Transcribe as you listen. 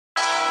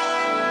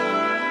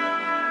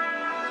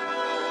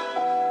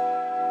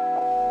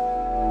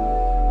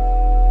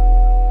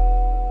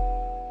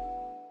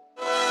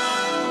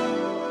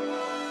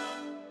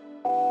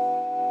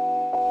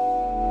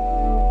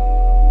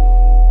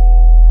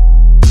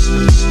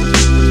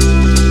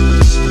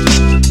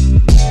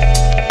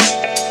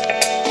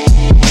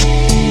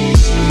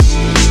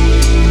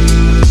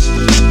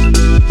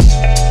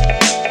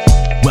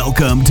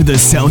to the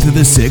South of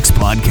the Six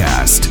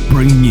podcast,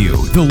 bringing you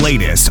the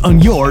latest on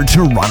your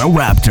Toronto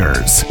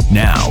Raptors.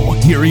 Now,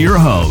 here are your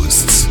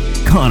hosts,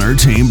 Connor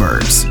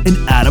Chambers and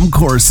Adam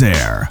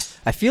Corsair.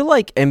 I feel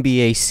like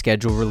NBA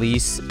schedule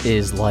release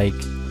is like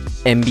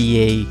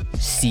NBA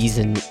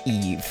season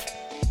eve,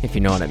 if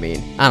you know what I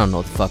mean. I don't know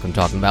what the fuck I'm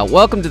talking about.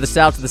 Welcome to the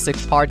South of the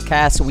Six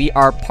podcast. We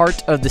are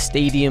part of the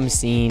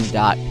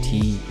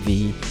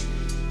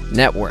StadiumScene.tv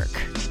network.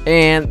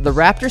 And the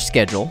Raptors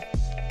schedule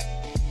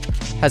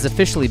has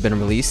officially been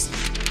released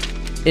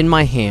in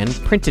my hand,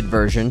 printed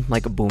version,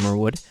 like a boomer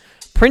would,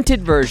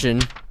 printed version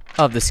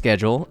of the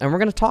schedule, and we're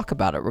going to talk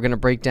about it. We're going to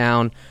break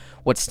down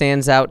what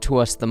stands out to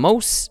us the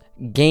most,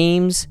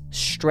 games,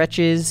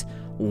 stretches,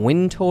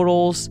 win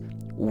totals.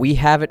 We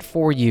have it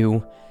for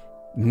you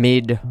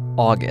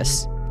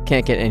mid-August.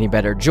 Can't get any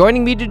better.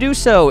 Joining me to do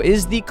so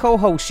is the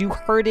co-host. You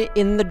heard it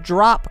in the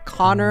drop,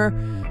 Connor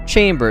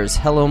Chambers.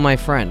 Hello, my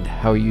friend.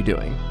 How are you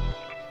doing?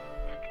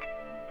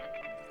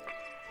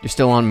 You're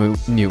still on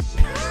mute.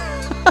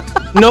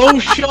 No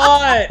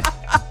shot!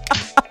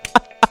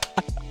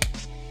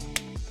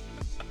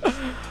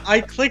 I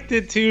clicked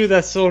it too.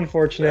 That's so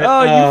unfortunate.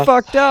 Oh, you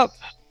fucked up.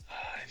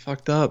 I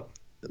fucked up.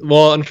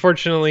 Well,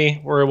 unfortunately,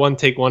 we're a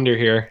one-take wonder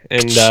here.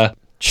 And there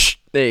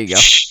you go.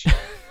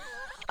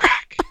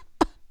 Crack.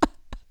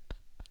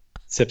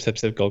 Sip, sip,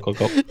 sip, go, go,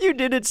 go. You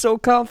did it so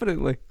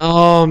confidently.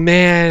 Oh,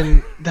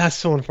 man. That's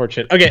so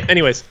unfortunate. Okay,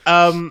 anyways.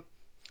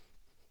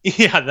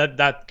 Yeah,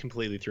 that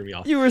completely threw me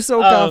off. You were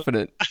so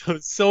confident. I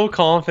was so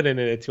confident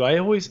in it too. I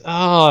always,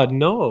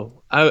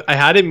 no. I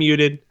had it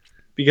muted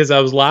because I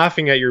was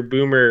laughing at your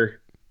boomer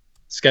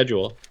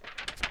schedule.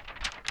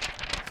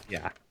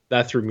 Yeah,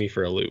 that threw me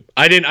for a loop.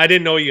 I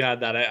didn't know you had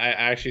that. I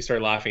actually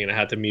started laughing and I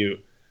had to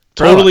mute.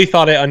 Totally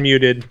thought I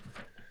unmuted.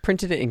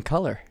 Printed it in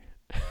color.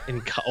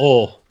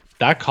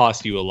 That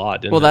cost you a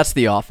lot, didn't it? Well, that's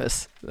the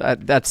office.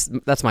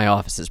 That's my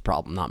office's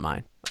problem, not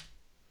mine.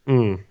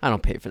 I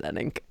don't pay for that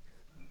ink.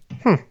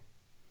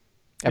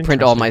 I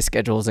print all my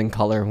schedules in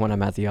color when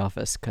I'm at the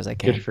office because I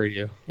can. Good for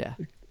you. Yeah.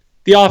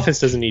 The office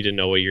doesn't need to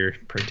know what you're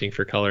printing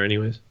for color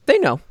anyways. They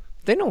know.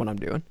 They know what I'm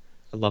doing.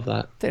 I love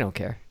that. They don't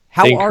care.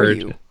 How are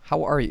you?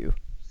 How are you?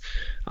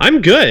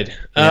 I'm good.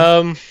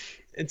 Yeah.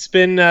 It's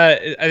been I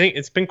think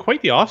it's been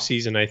quite the off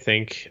season, I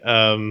think.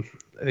 I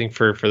think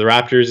for the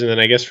Raptors, and then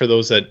I guess for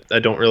those that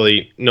don't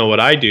really know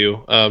what I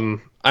do,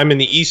 I'm in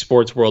the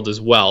esports world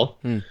as well.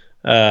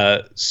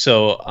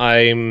 So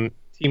I'm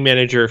team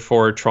manager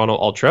for Toronto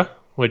Ultra,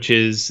 which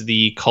is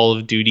the Call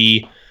of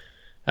Duty,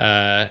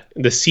 the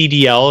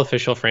CDL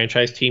official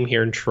franchise team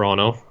here in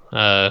Toronto.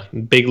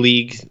 Big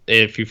league.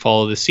 If you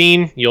follow the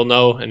scene, you'll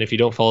know, and if you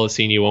don't follow the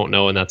scene, you won't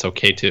know, and that's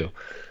okay too.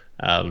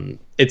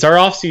 It's our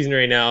off season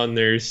right now, and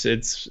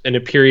it's in a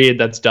period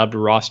that's dubbed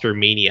roster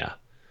mania.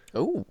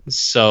 Oh,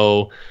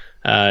 so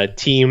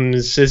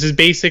teams. This is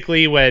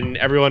basically when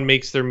everyone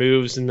makes their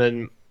moves, and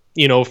then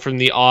from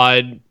the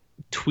odd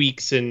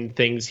tweaks and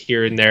things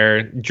here and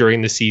there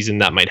during the season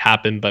that might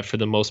happen, but for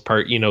the most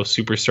part,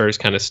 superstars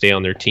kind of stay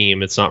on their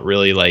team. It's not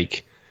really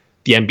like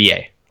the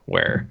NBA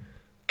where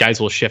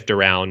guys will shift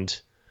around,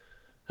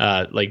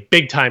 like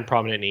big time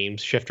prominent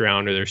names shift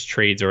around, or there's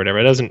trades or whatever.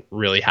 It doesn't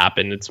really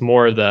happen. It's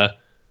more of the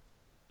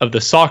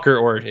soccer,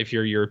 or if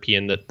you're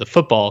European, the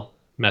football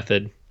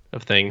method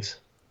of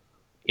things.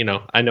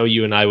 I know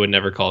you and I would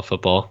never call it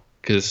football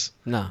because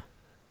no.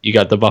 You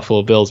got the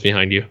Buffalo Bills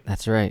behind you.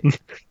 That's right.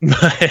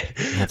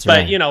 But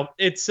right.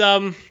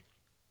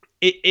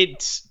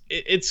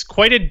 It's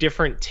quite a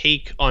different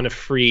take on a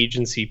free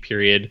agency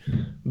period,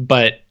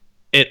 but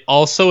it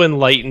also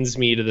enlightens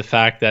me to the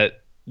fact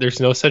that there's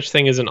no such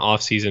thing as an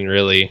off season,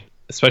 really,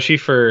 especially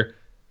for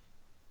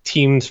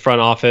teams,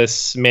 front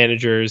office,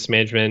 managers,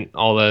 management,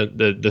 all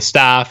the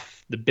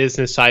staff, the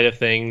business side of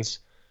things.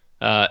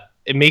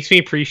 It makes me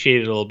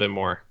appreciate it a little bit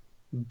more,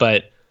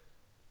 but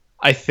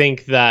I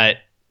think that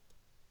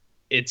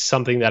it's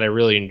something that I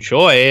really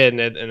enjoy,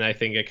 and I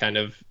think it kind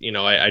of,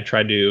 I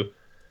try to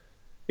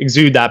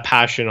exude that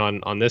passion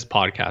on this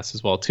podcast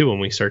as well too, when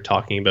we start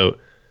talking about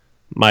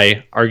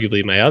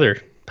arguably my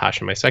other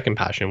passion, my second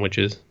passion, which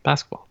is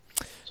basketball.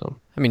 So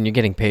I mean, you're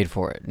getting paid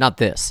for it, not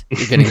this.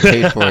 You're getting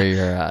paid for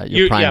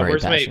your primary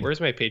passion.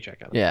 Where's my paycheck?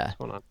 Adam? Yeah. What's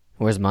going on?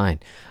 Where's mine?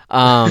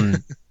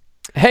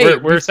 Hey,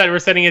 we're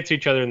sending it to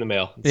each other in the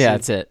mail.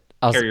 That's it.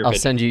 I'll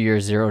send you your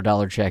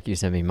 $0 check. You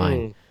send me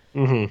mine.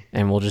 Mm-hmm.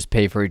 And we'll just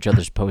pay for each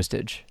other's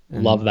postage.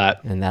 Love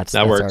that. And that's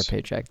works. our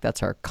paycheck.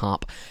 That's our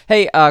comp.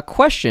 Hey,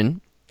 question.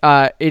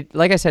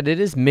 Like I said, it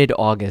is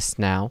mid-August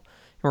now. And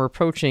we're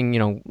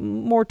approaching,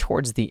 more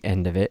towards the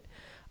end of it.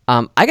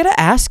 I got to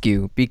ask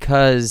you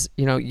because,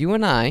 you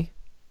and I,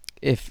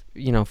 if,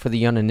 for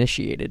the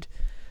uninitiated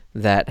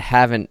that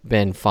haven't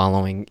been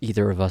following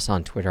either of us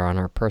on Twitter on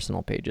our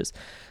personal pages,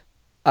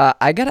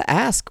 I got to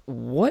ask,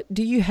 what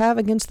do you have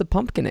against the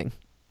pumpkining?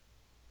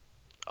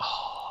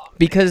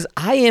 Because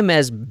I am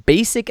as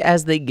basic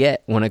as they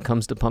get when it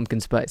comes to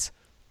pumpkin spice.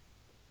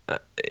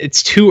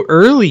 It's too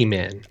early,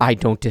 man. I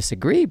don't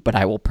disagree, but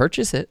I will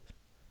purchase it.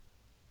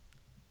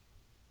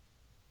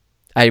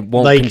 I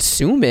won't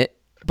consume it,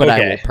 but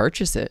I will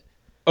purchase it.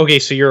 Okay,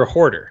 so you're a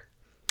hoarder.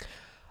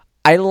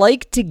 I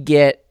like to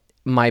get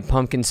my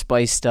pumpkin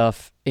spice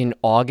stuff in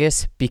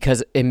August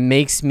because it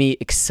makes me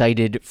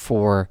excited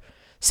for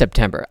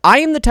September. I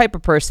am the type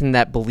of person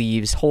that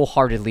believes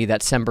wholeheartedly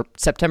that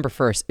September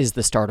 1st is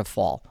the start of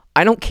fall.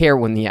 I don't care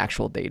when the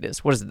actual date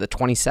is. What is it, the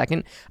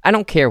 22nd? I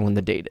don't care when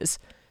the date is.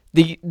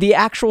 The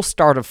actual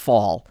start of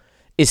fall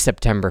is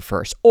September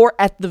 1st, or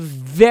at the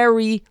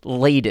very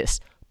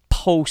latest,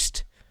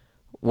 post,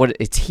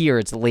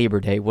 it's Labor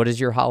Day. What is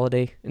your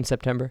holiday in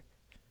September?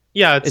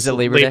 Yeah, it's is it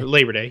Labor Day?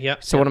 Labor Day, yeah.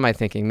 So what am I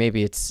thinking?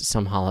 Maybe it's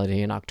some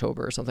holiday in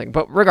October or something.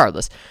 But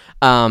regardless,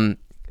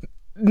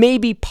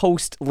 maybe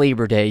post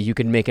Labor Day you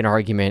can make an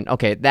argument.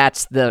 Okay,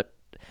 that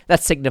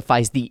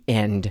signifies the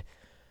end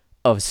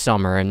of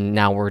summer, and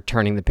now we're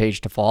turning the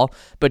page to fall.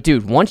 But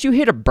dude, once you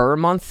hit a burr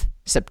month,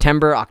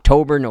 September,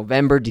 October,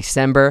 November,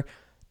 December,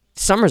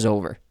 summer's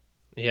over.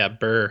 Yeah,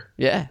 burr.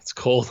 Yeah, it's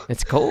cold.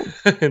 It's cold.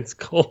 It's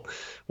cold.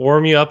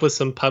 Warm you up with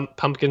some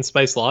pumpkin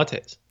spice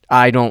lattes.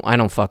 I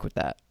don't fuck with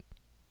that.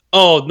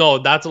 Oh no,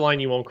 that's a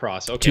line you won't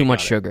cross. Okay, too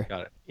much sugar.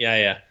 Got it.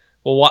 Yeah.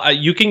 Well,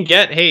 you can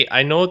get. Hey,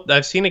 I know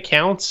I've seen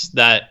accounts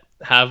that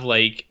have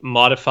like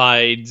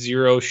modified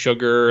zero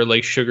sugar,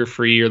 like sugar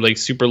free or like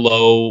super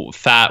low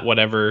fat,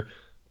 whatever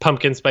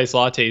pumpkin spice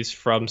lattes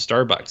from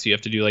Starbucks. You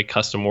have to do like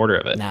custom order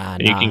of it,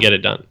 and you can get it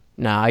done.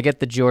 Nah, I get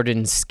the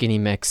Jordan Skinny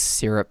Mix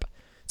syrup.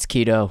 It's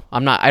keto.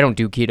 I don't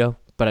do keto,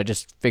 but I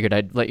just figured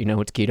I'd let you know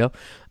it's keto.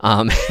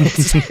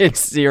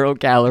 It's 0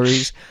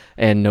 calories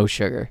and no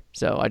sugar,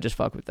 so I just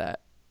fuck with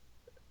that.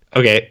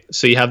 Okay,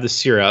 so you have the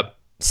syrup.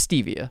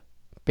 Stevia,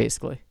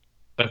 basically.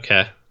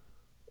 Okay.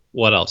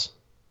 What else?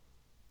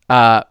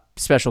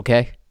 Special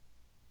K.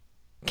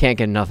 Can't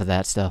get enough of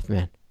that stuff,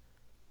 man.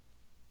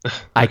 Okay.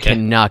 I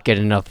cannot get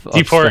enough of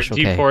Special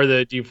K. Do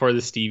you pour the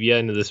stevia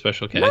into the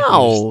Special K?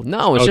 No,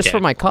 it's just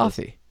for my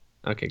coffee.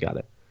 Okay, got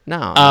it.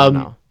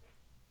 No.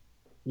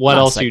 What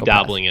else are you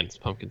dabbling in?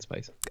 Pumpkin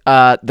spice.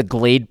 The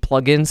Glade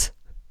plugins.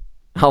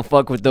 I'll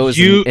fuck with those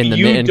in the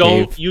man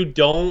cave. You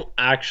don't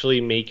actually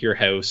make your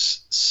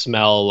house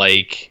smell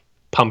like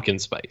pumpkin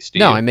spice, do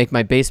you? No, I make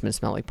my basement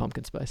smell like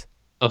pumpkin spice.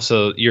 Oh,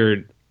 so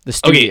you're the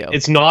studio. Okay,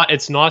 it's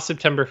not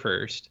September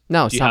 1st.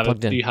 No, it's not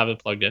plugged in. Do you have it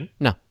plugged in?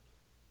 No.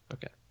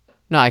 Okay.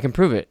 No, I can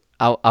prove it.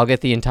 I'll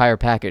get the entire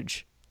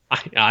package.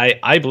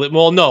 I believe.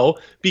 Well, no,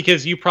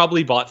 because you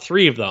probably bought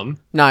 3 of them.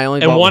 No, I only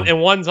bought one. And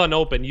one's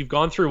unopened. You've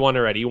gone through one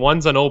already.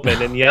 One's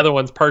unopened, and the other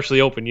one's partially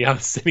open. You have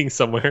it sitting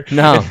somewhere in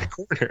the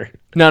corner.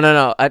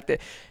 No.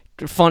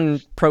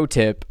 Fun pro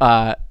tip: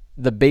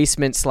 the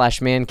basement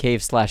 / man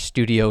cave /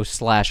 studio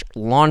 /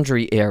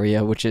 laundry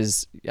area, which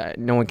is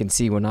no one can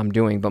see what I'm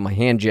doing, but my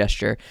hand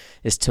gesture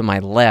is to my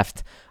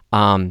left.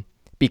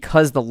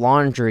 Because the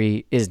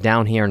laundry is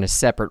down here in a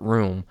separate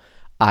room,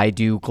 I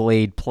do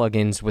Glade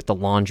plugins with the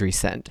laundry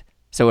scent.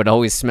 So it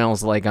always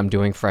smells like I'm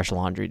doing fresh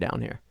laundry down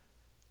here.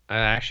 I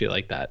actually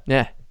like that.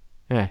 Yeah.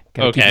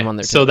 Gotta keep them on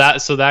their so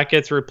toes. that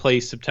gets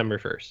replaced September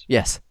 1st.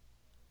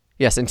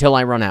 Yes, until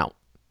I run out.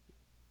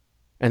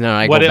 And then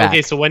I go back.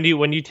 Okay, so when do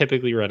you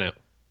typically run out?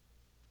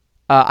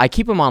 I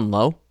keep them on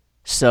low.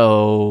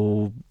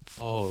 So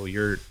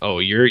you're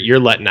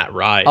letting that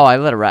ride. Oh, I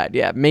let it ride.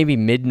 Yeah, maybe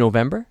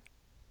mid-November.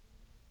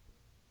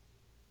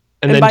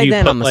 And then do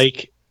you put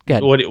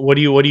what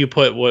do you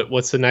put?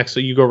 What's the next? So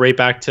you go right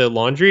back to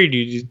laundry, or do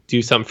you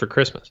do something for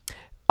Christmas?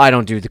 I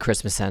don't do the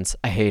Christmas scents.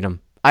 I hate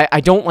them. I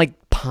don't like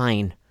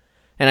pine,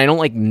 and I don't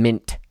like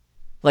mint.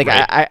 Like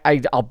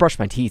right. I'll brush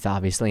my teeth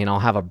obviously, and I'll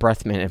have a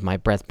breath mint if my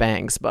breath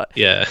bangs. But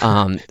yeah,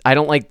 I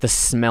don't like the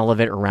smell of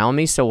it around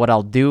me. So what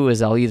I'll do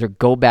is I'll either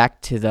go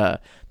back to the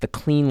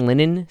clean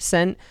linen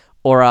scent,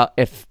 or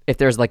if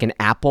there's like a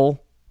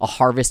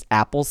harvest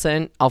apple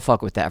scent, I'll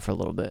fuck with that for a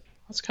little bit.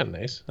 That's kind of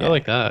nice. Yeah. I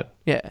like that.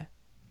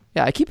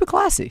 Yeah, I keep it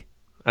classy.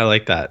 I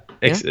like that.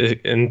 Yeah.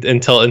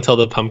 Until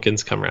the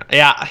pumpkins come around.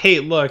 Yeah. Hey,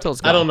 look,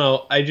 I don't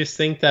know. I just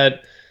think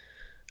that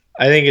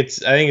I think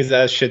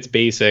that shit's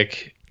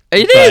basic.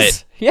 It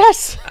is.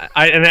 Yes.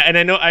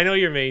 I know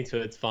you're made to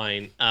it. It's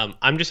fine.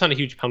 I'm just not a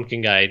huge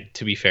pumpkin guy,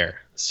 to be fair.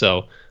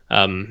 So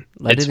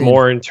it's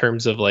more in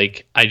terms of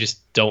like I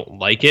just don't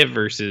like it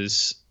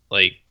versus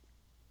like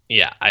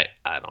I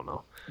don't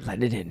know.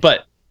 Let it in.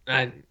 But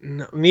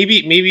maybe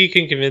you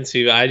can convince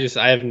me. I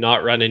have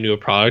not run into a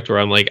product where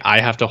I'm like I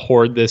have to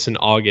hoard this in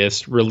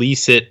August,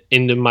 release it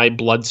into my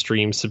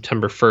bloodstream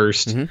September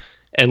 1st,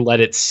 and let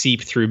it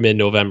seep through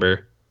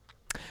mid-November.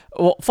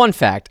 Well, fun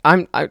fact,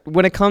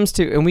 when it comes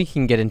to, and we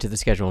can get into the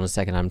schedule in a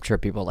second. I'm sure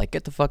people are like,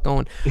 get the fuck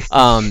going.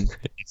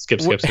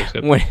 Skip.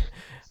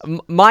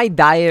 My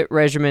diet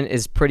regimen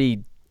is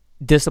pretty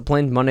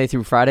disciplined Monday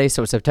through Friday,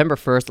 so September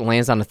 1st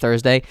lands on a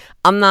Thursday.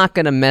 I'm not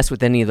going to mess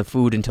with any of the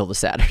food until the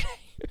Saturday.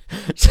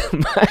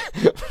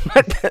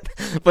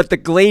 But the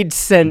Glade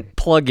scent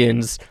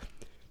plugins,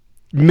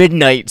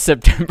 midnight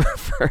September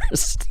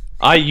 1st.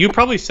 You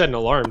probably set an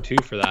alarm too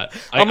for that.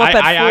 I'm up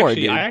at 4,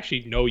 dude. I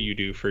actually know you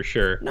do for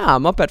sure. No,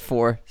 I'm up at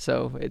 4,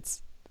 so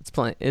it's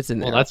plenty. It's in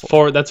there.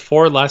 Well, that's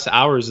 4 less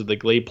hours of the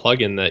Glade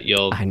plugin that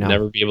you'll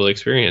never be able to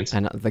experience.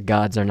 And the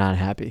gods are not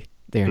happy.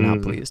 They are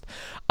not pleased.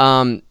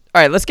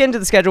 All right, let's get into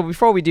the schedule.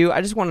 Before we do,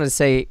 I just wanted to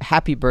say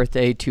happy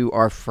birthday to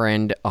our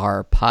friend,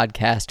 our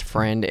podcast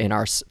friend, and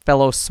our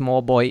fellow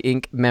Small Boy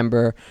Inc.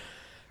 member,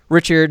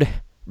 Richard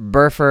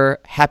Burfer.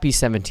 Happy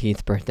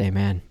 17th birthday,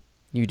 man.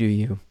 You do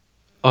you.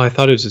 Oh, I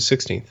thought it was his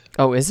 16th.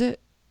 Oh, is it?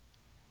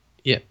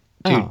 Yeah,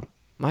 dude. Oh,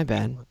 my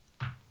bad.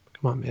 Come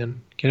on,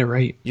 man. Get it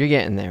right. You're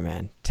getting there,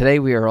 man. Today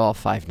we are all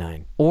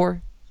 5'9".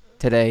 Or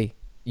today,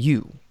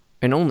 you,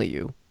 and only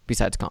you,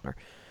 besides Connor,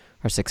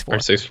 are 6'4". Or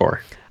 6'4".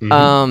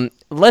 Mm-hmm.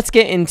 Let's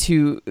get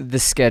into the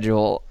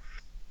schedule.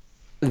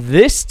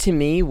 This, to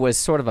me, was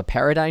sort of a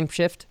paradigm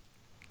shift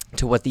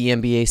to what the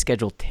NBA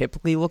schedule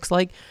typically looks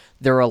like.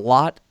 There are a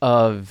lot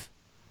of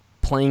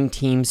playing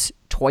teams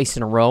twice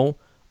in a row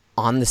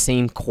on the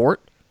same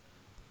court.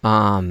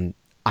 I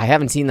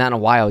haven't seen that in a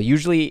while.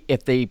 Usually,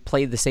 if they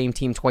play the same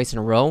team twice in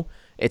a row,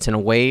 it's an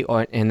away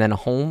and then a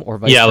home or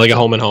vice versa. Like a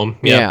home and home.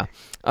 Yeah.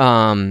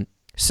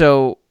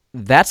 So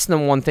that's the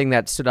one thing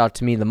that stood out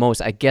to me the most.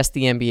 I guess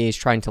the NBA is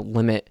trying to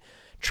limit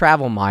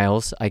travel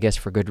miles, I guess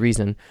for good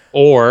reason.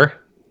 Or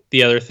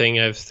the other thing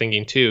I was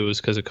thinking too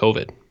is because of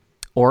COVID.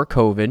 Or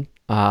COVID.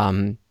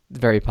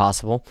 Very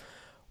possible.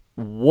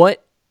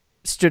 What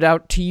stood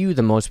out to you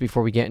the most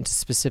before we get into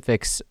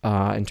specifics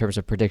in terms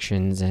of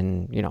predictions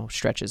and,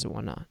 stretches and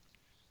whatnot?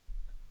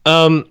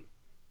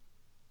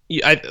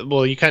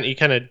 You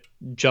kind of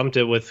jumped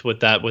it with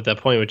that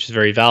point, which is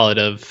very valid,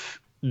 of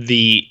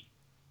the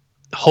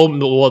home,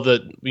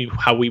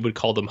 how we would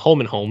call them home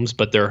and homes,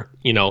 but they're,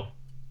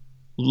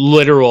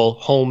 literal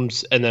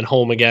homes and then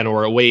home again,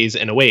 or aways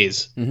and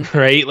aways,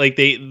 right? Like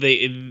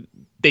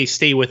they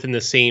stay within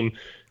the same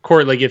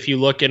court. Like if you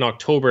look in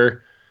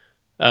October,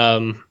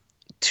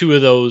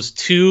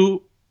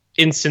 two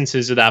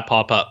instances of that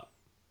pop up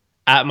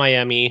at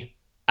Miami,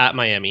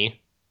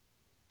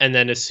 and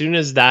then as soon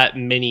as that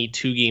mini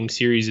 2-game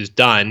series is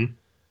done,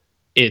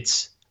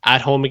 it's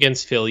at home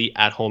against Philly,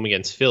 at home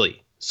against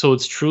Philly. So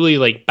it's truly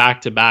like back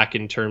to back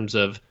in terms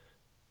of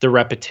the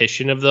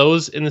repetition of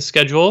those in the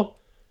schedule.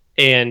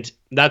 And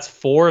that's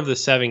 4 of the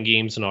 7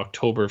 games in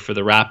October for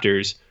the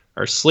Raptors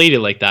are slated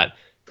like that.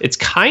 It's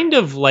kind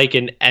of like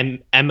an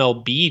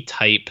MLB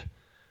type,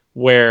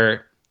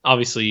 where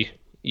obviously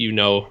a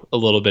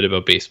little bit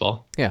about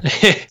baseball. Yeah,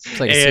 it's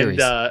like a series.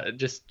 And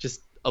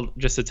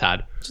just a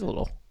tad. Just a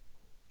little.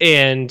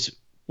 And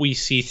we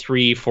see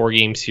 3-4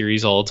 game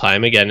series all the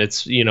time. Again,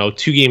 it's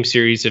 2-game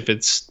series. If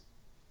it's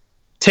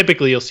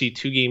typically, you'll see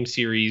 2-game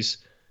series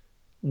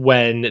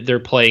when they're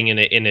playing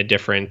in a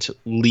different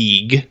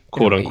league,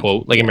 quote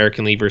unquote, like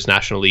American League versus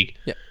National League.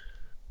 Yeah.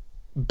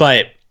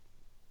 But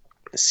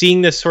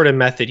seeing this sort of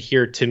method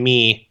here, to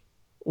me,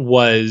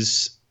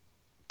 was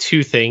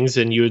 2 things.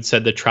 And you had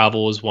said the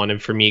travel was one,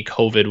 and for me,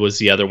 COVID was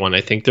the other one.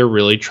 I think they're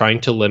really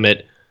trying to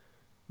limit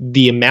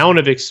the amount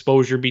of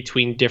exposure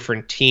between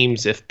different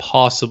teams if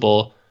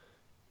possible.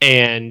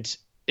 And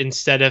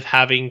instead of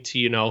having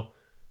to,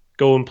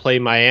 go and play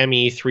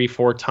Miami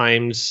 3-4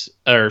 times,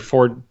 or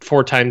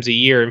four times a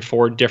year in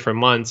 4 different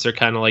months, they're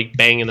kind of like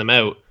banging them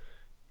out.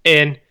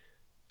 And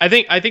I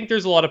think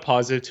there's a lot of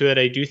positive to it.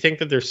 I do think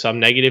that there's some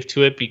negative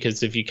to it,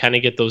 because if you kind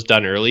of get those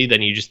done early,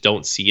 then you just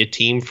don't see a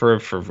team for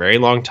a very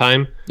long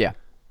time. Yeah.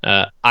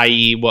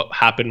 I.e. what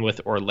happened with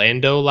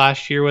Orlando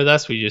last year with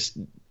us. We just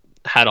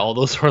had all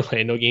those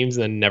Orlando games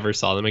and then never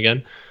saw them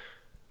again.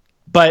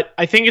 But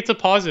I think it's a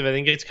positive. I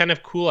think it's kind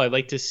of cool. I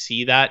like to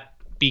see that,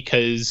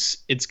 because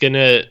it's going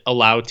to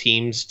allow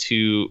teams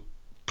to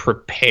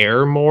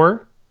prepare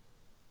more,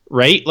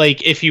 right?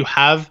 Like if you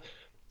have,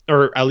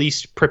 or at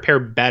least prepare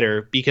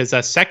better, because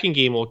that second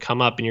game will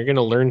come up and you're going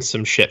to learn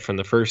some shit from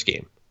the first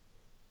game,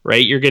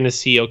 right? You're going to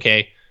see,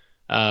 okay,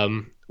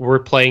 we're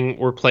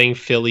playing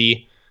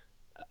Philly.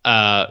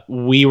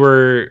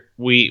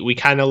 We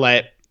kind of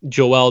let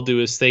Joel do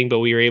his thing, but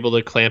we were able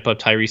to clamp up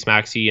Tyrese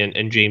Maxey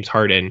and James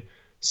Harden.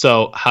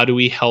 So how do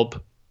we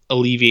help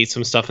alleviate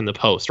some stuff in the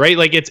post, right?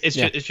 Like it's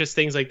just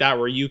things like that,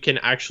 where you can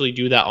actually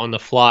do that on the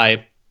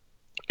fly.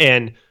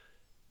 And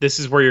this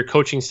is where your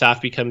coaching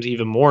staff becomes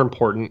even more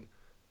important,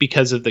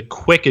 because of the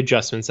quick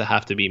adjustments that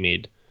have to be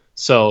made.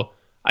 So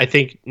I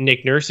think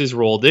Nick Nurse's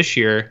role this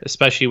year,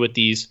 especially with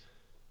these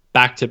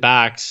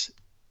back-to-backs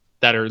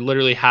that are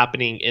literally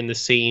happening in the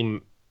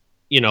same,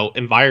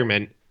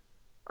 environment,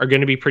 are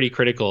going to be pretty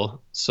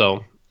critical.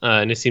 So,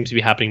 and it seems to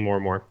be happening more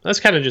and more. That's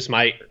kind of just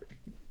my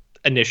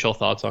initial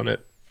thoughts on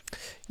it.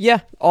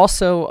 Yeah.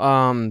 Also,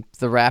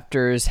 the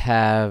Raptors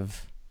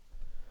have,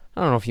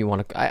 I don't know if you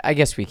want to, I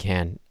guess we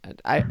can.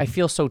 I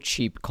feel so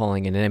cheap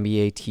calling an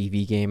NBA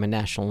TV game a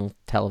national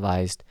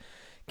televised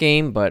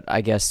game, but I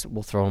guess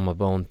we'll throw them a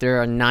bone.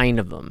 There are 9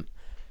 of them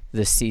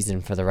this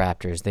season for the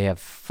Raptors. They have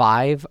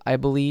 5, I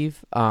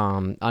believe,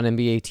 on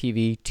NBA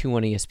TV, 2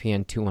 on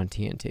ESPN, 2 on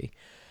TNT.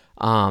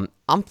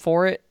 I'm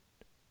for it.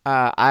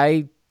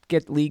 I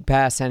get League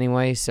Pass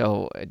anyway,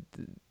 so,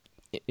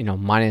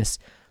 minus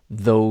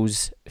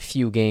those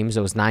few games,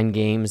 those 9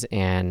 games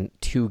and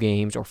 2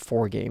 games, or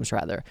 4 games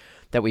rather,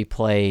 that we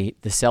play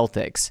the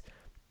Celtics.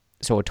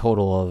 So a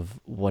total of,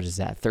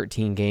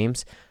 13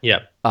 games?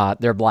 Yeah.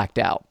 They're blacked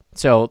out.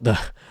 So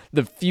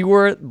the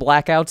fewer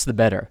blackouts, the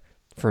better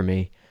for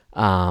me.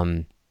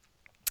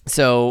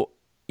 So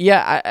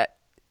yeah,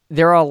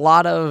 there are a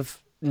lot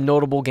of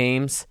notable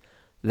games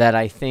that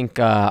I think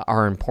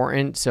are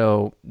important.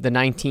 So the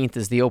 19th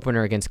is the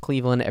opener against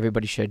Cleveland.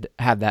 Everybody should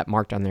have that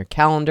marked on their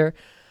calendar.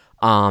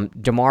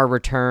 DeMar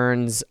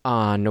returns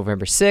on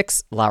November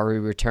 6th. Lowry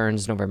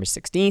returns November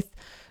 16th.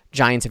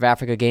 Giants of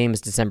Africa game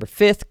is December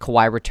 5th.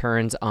 Kawhi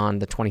returns on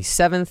the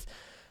 27th.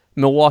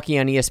 Milwaukee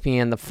on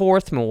ESPN the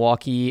 4th.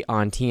 Milwaukee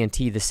on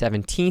TNT the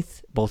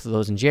 17th. Both of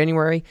those in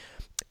January.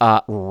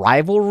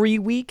 Rivalry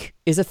week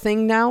is a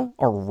thing now,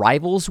 or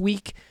Rivals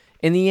week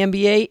in the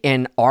NBA,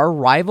 and our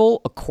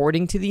rival,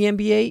 according to the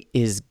NBA,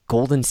 is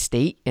Golden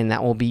State, and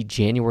that will be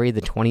January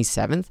the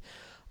 27th.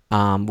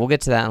 We'll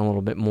get to that in a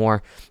little bit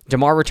more.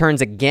 DeMar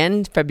returns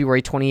again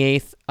February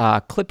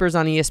 28th. Clippers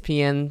on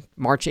ESPN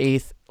March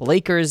 8th.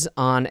 Lakers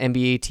on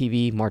NBA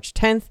TV March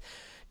 10th.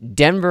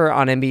 Denver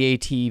on NBA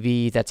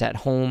TV, that's at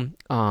home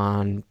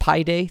on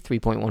Pi Day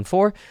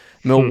 3.14.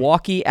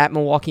 Milwaukee at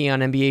Milwaukee on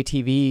NBA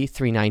TV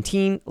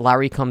 3/19.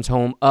 Lowry comes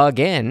home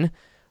again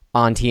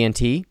on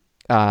TNT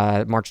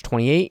March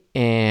 28th.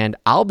 And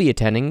I'll be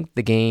attending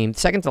the game,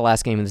 second to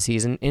last game of the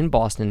season in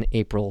Boston,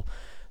 April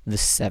the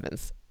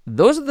 7th.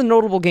 Those are the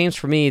notable games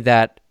for me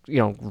that,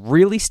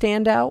 really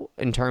stand out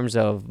in terms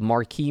of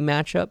marquee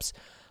matchups.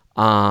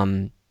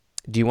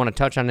 Do you want to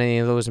touch on any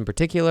of those in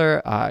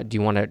particular? Do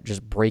you want to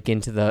just break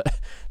into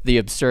the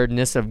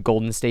absurdness of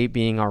Golden State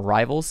being our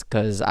rivals?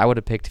 Because I would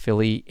have picked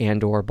Philly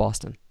and or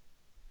Boston.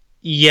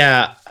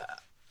 Yeah,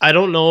 I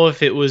don't know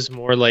if it was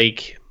more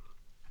like...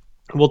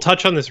 We'll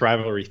touch on this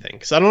rivalry thing,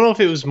 because I don't know if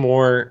it was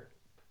more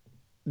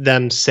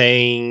them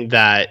saying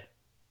that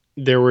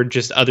there were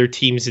just other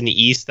teams in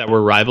the East that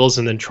were rivals,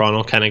 and then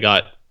Toronto kind of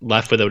got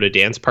left without a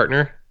dance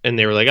partner, and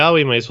they were like, oh,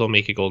 we might as well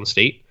make it Golden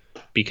State,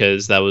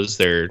 because that was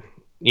their...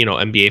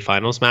 NBA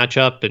Finals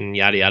matchup and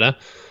yada yada.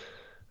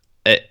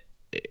 I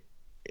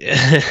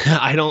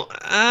don't,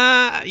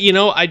 I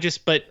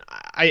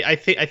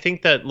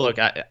think that, look,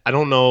 I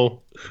don't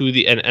know who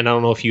and I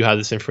don't know if you have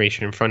this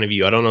information in front of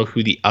you. I don't know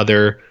who the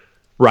other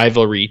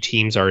rivalry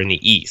teams are in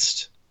the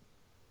East.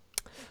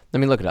 Let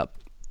me look it up.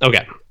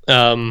 Okay.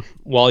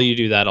 While you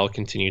do that, I'll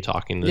continue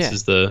talking. This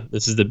is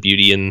the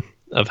beauty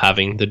of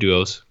having the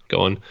duos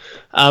going.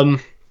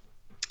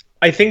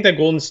 I think that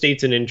Golden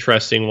State's an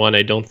interesting one.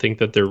 I don't think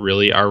that they're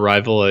really our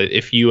rival.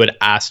 If you had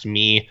asked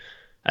me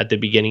at the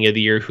beginning of the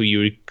year who you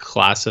would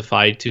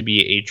classify to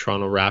be a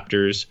Toronto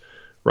Raptors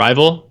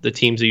rival, the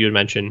teams that you had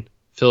mentioned,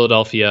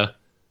 Philadelphia,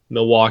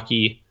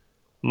 Milwaukee,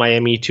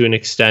 Miami to an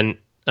extent.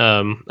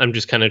 I'm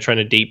just kind of trying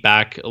to date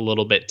back a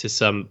little bit to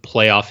some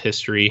playoff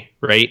history,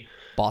 right?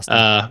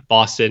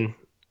 Boston.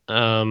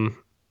 Even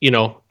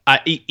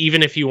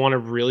if you want to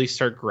really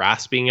start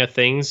grasping at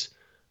things,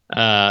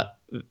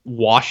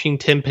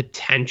 Washington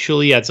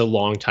potentially, that's a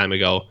long time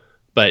ago,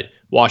 but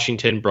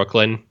Washington,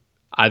 Brooklyn,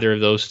 either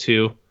of those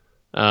two,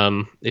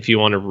 if you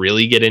want to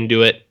really get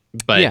into it.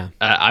 But yeah.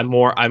 I'm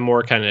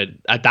more kind of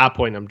at that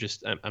point. I'm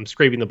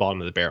scraping the bottom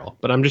of the barrel,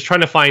 but I'm just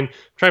trying to find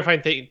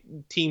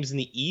teams in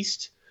the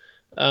East.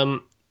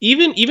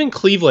 Even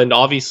Cleveland,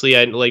 obviously,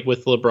 I like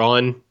with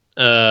LeBron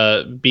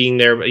being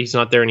there, but he's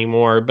not there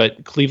anymore.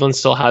 But Cleveland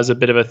still has a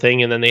bit of a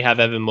thing, and then they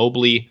have Evan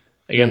Mobley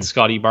against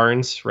Scotty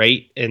Barnes,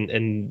 right?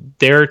 And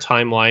their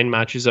timeline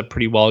matches up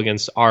pretty well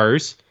against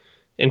ours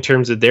in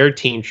terms of their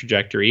team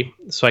trajectory.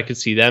 So I could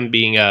see them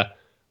being a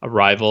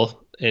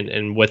rival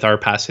and with our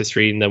past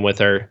history, and then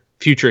with our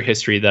future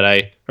history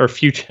I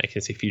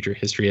can say future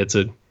history. It's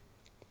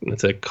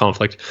a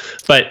conflict,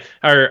 but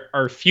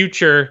our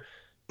future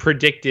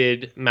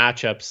predicted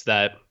matchups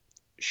that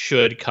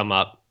should come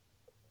up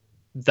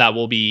that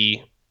will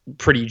be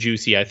pretty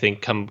juicy. I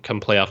think come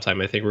playoff time,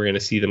 I think we're going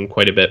to see them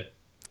quite a bit.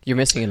 You're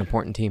missing an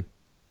important team.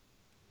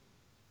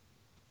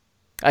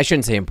 I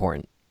shouldn't say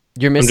important.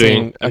 You're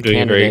missing I'm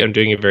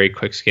doing a very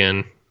quick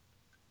scan.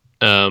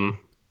 Come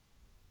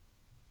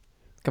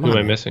on, who am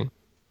I missing?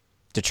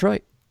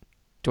 Detroit.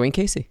 Dwayne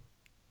Casey.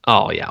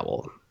 Oh, yeah,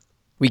 well.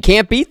 We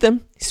can't beat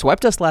them. He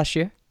swept us last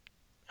year.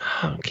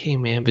 Okay,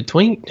 man, but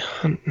Dwayne...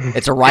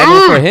 It's a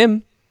rival for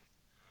him.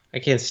 I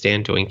can't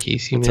stand Dwayne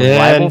Casey, man. It's a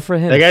rival for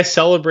him. That guy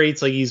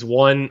celebrates like he's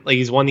won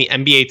the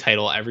NBA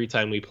title every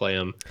time we play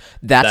him.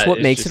 That's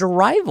what makes it a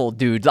rival,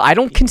 dude. I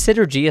don't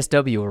consider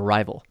GSW a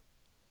rival.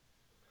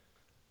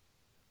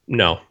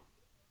 No.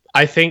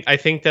 I think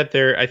that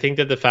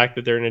the fact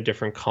that they're in a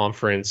different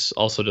conference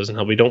also doesn't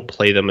help. We don't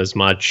play them as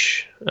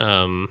much.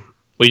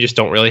 We just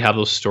don't really have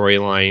those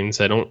storylines.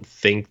 I don't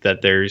think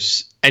that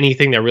there's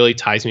anything that really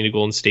ties me to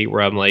Golden State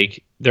where I'm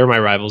like, they're my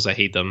rivals. I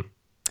hate them.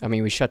 I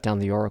mean, we shut down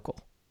the Oracle.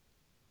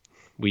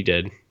 We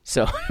did.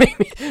 So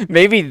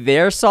maybe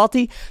they're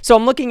salty. So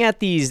I'm looking at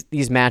these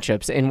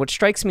matchups, and what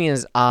strikes me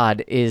as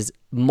odd is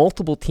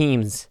multiple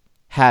teams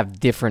have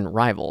different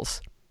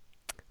rivals,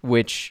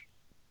 which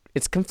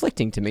it's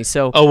conflicting to me.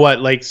 So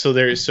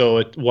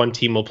so one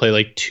team will play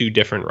like two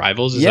different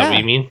rivals. Is that what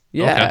you mean?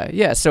 Yeah, okay.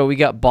 Yeah. So we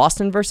got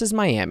Boston versus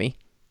Miami.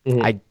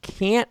 Mm-hmm. I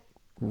can't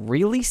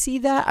really see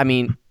that. I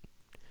mean,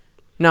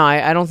 no,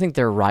 I don't think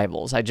they're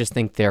rivals. I just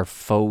think they're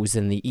foes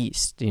in the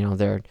East.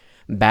 They're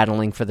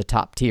battling for the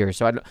top tier.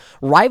 So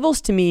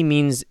rivals to me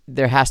means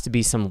there has to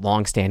be some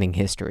long-standing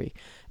history.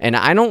 And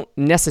I don't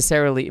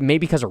necessarily,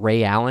 maybe because of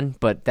Ray Allen,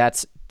 but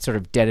that's sort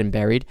of dead and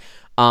buried.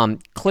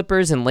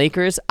 Clippers and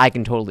Lakers, I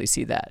can totally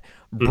see that.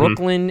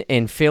 Brooklyn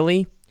and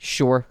Philly,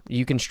 sure,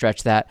 you can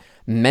stretch that.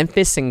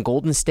 Memphis and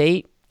Golden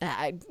State,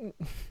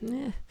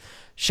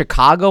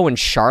 Chicago and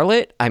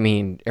Charlotte, I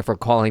mean, if we're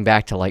calling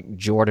back to like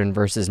Jordan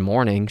versus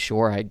Mourning,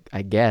 sure,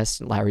 I guess,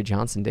 Larry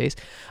Johnson days.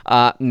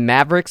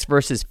 Mavericks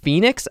versus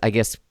Phoenix, I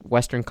guess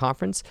Western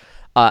Conference.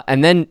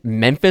 And then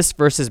Memphis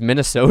versus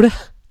Minnesota,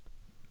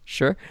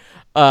 sure.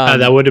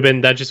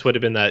 That just would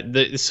have been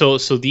that.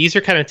 So these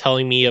are kind of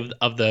telling me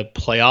of the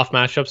playoff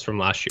matchups from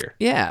last year.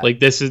 Yeah. Like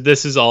this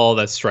is all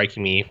that's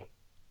striking me.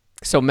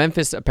 So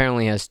Memphis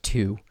apparently has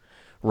 2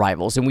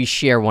 rivals, and we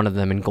share one of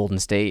them in Golden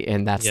State,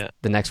 and that's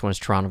the next one is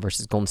Toronto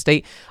versus Golden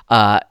State.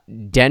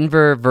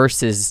 Denver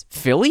versus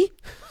Philly.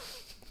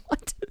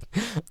 What?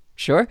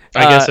 Sure.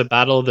 I guess a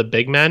battle of the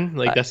big men.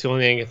 Like that's the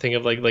only thing I can think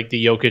of. Like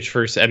the Jokic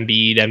versus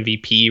Embiid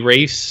MVP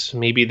race.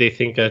 Maybe they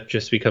think that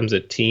just becomes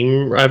a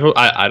team rival.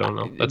 I don't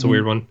know. That's a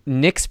weird one.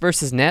 Knicks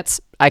versus Nets.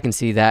 I can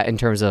see that in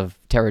terms of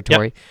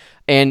territory. Yep.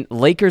 And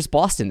Lakers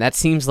Boston. That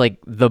seems like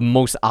the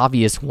most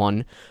obvious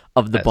one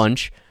of the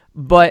bunch.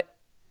 But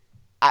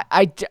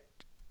I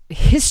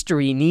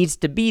history needs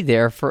to be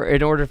there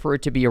in order for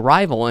it to be a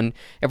rival. And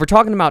if we're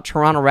talking about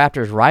Toronto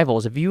Raptors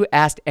rivals, if you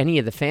asked any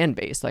of the fan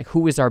base, like,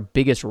 who is our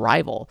biggest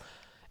rival,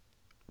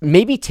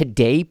 maybe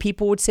today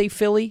people would say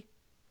Philly,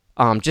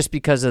 just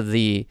because of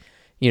the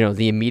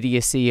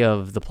immediacy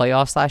of the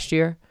playoffs last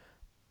year.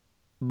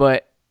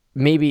 But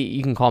maybe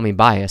you can call me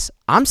biased.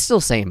 I'm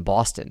still saying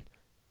Boston.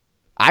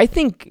 I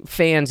think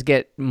fans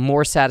get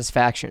more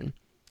satisfaction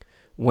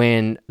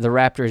when the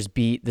Raptors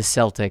beat the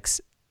Celtics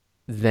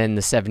than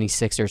the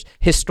 76ers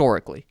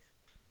historically.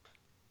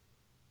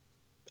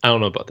 I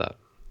don't know about that.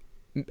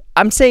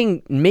 I'm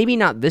saying maybe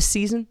not this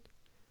season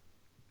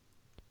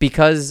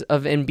because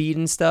of Embiid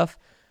and stuff,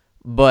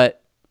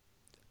 but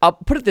I'll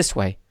put it this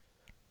way.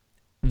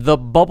 The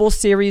bubble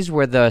series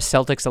where the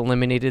Celtics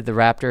eliminated the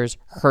Raptors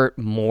hurt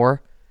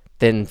more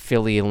than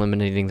Philly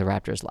eliminating the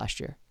Raptors last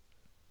year.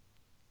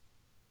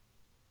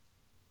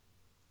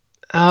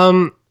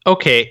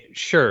 Okay,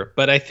 sure,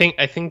 but I think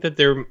that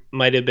there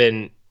might have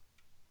been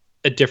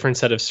a different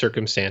set of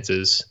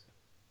circumstances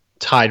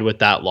tied with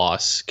that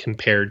loss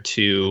compared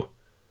to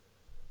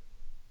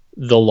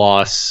the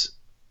loss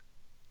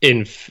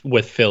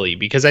with Philly,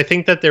 because I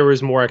think that there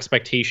was more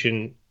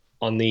expectation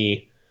on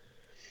the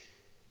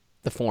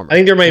former. I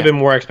think there might have been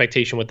more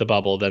expectation with the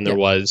bubble than there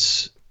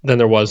was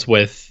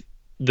with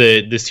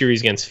the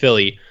series against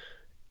Philly,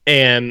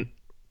 and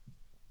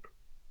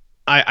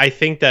I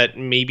think that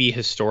maybe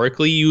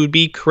historically you would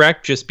be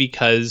correct just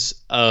because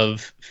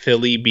of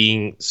Philly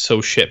being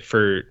so shit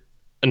for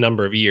a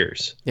number of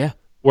years. Yeah.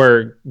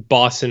 Where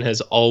Boston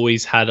has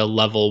always had a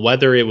level,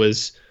 whether it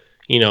was,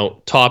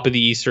 top of the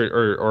East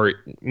or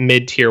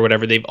mid-tier,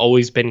 whatever, they've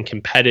always been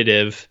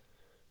competitive.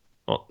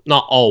 Well,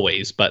 not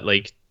always, but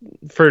like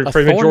for the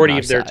majority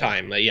of their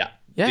time. Like,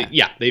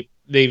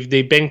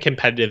 they've been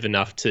competitive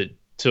enough to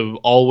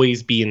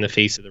always be in the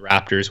face of the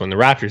Raptors when the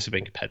Raptors have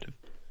been competitive.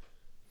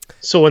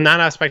 So in that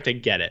aspect, I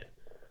get it.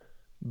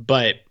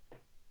 But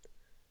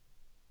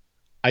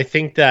I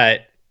think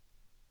that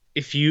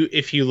if you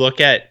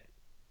look at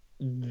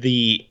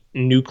the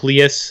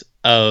nucleus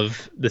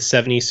of the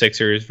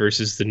 76ers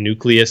versus the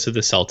nucleus of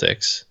the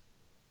Celtics,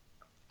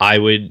 I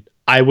would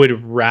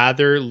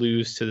rather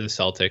lose to the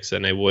Celtics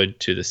than I would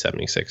to the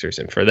 76ers.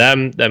 And for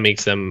them, that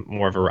makes them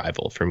more of a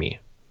rival for me.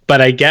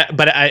 But I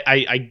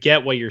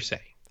get what you're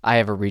saying. I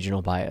have a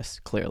regional bias,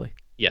 clearly.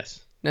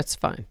 Yes. That's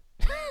fine.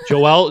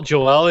 Joel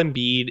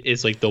Embiid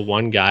is like the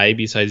one guy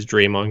besides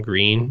Draymond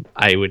Green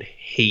I would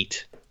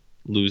hate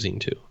losing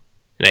to.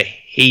 And I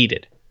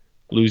hated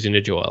losing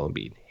to Joel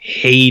Embiid.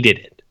 Hated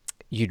it.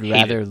 You'd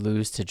rather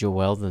lose to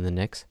Joel than the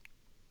Knicks?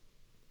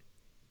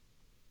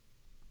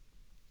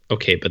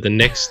 Okay, but the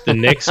Knicks aren't the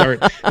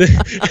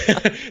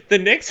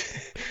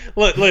Knicks.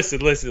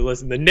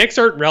 Listen. The Knicks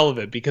aren't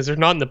relevant because they're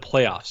not in the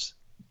playoffs,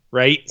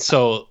 right?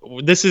 So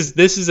this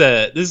is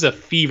a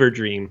fever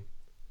dream.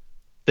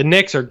 The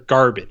Knicks are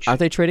garbage. Are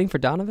they trading for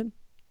Donovan?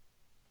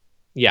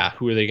 Yeah,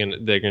 who are they going to?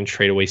 They're going to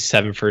trade away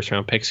 7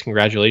 first-round picks.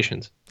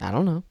 Congratulations. I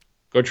don't know.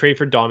 Go trade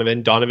for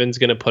Donovan. Donovan's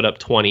going to put up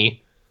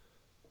 20.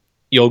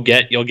 You'll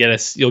get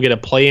a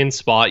play-in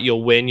spot.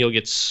 You'll win. You'll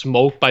get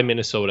smoked by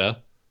Minnesota.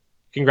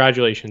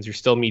 Congratulations. You're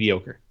still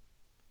mediocre.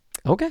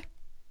 Okay.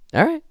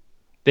 All right.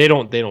 They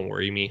don't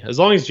worry me. As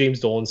long as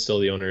James Dolan's still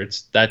the owner,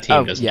 that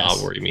team does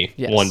not worry me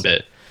one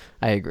bit.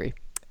 I agree.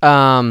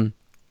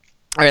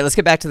 All right, let's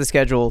get back to the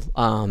schedule.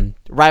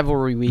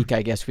 Rivalry week,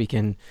 I guess we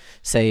can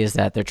say, is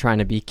that they're trying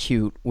to be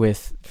cute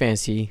with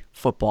fantasy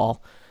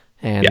football,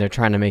 and they're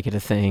trying to make it a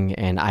thing,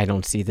 and I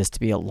don't see this to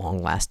be a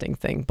long-lasting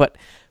thing. But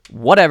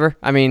whatever.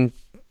 I mean,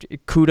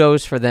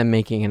 kudos for them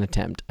making an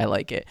attempt. I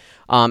like it.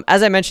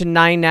 As I mentioned,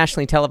 9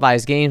 nationally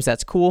televised games.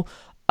 That's cool.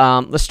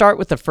 Let's start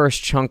with the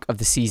first chunk of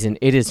the season.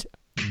 It is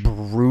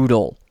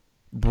brutal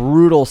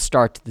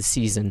start to the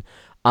season.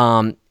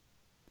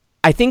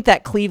 I think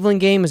that Cleveland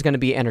game is going to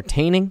be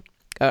entertaining.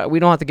 We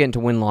don't have to get into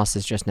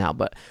win-losses just now,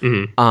 but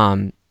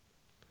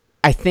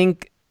I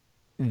think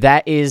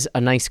that is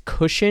a nice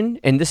cushion,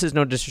 and this is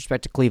no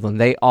disrespect to Cleveland.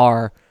 They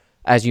are,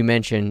 as you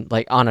mentioned,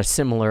 like on a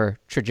similar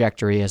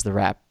trajectory as the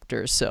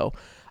Raptors, so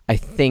I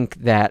think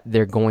that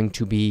they're going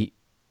to be,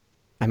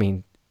 I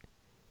mean,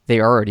 they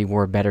already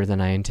were better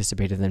than I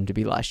anticipated them to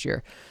be last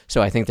year,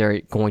 so I think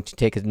they're going to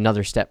take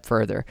another step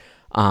further,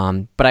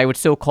 but I would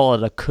still call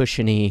it a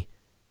cushiony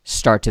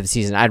start to the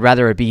season. I'd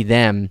rather it be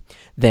them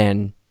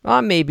than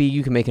maybe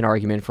you can make an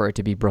argument for it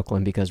to be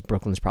Brooklyn because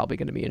Brooklyn's probably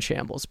going to be in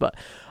shambles. But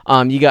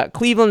you got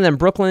Cleveland, then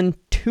Brooklyn,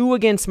 2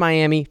 against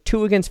Miami,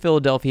 2 against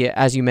Philadelphia,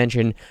 as you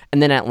mentioned,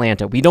 and then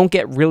Atlanta. We don't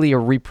get really a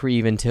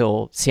reprieve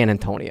until San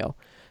Antonio,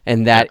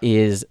 and that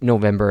is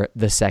November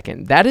the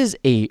 2nd. That is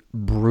a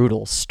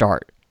brutal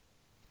start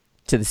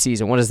to the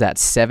season. What is that,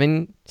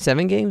 7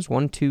 games?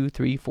 1, 2,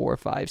 3, 4,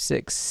 5,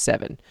 6,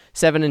 7.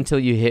 7 until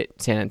you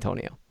hit San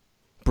Antonio.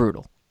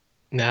 Brutal.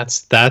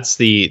 That's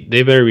they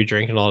better be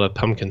drinking all the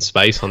pumpkin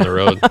spice on the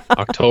road.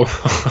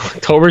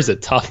 October's a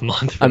tough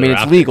month for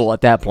it's legal at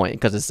that point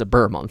because it's a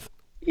Burr month.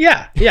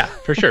 Yeah,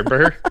 for sure.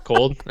 Burr,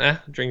 cold.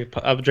 Drink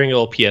a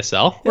little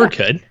PSL. We're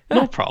good.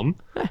 No problem.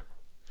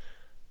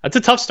 That's a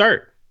tough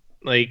start.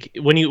 Like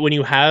when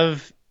you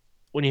have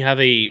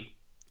a,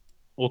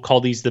 we'll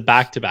call these the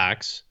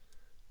back-to-backs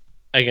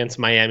against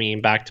Miami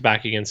and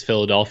back-to-back against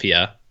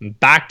Philadelphia,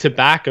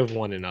 back-to-back of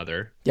one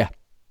another. Yeah.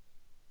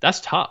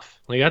 That's tough.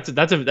 Like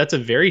that's a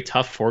very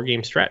tough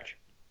 4-game stretch.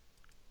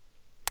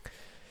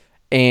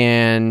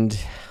 And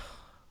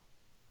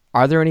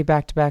are there any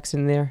back-to-backs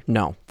in there?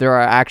 No, there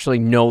are actually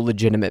no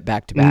legitimate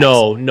back-to-backs.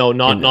 No, not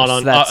on.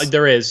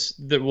 There is.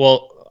 There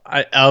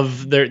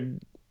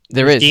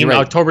is game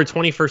October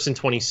 21st and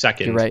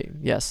 22nd. You're right.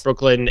 Yes,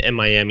 Brooklyn and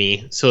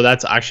Miami. So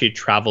that's actually a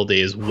travel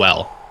day as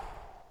well.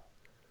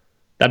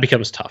 That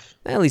becomes tough.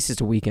 At least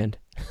it's a weekend.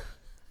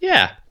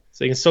 Yeah,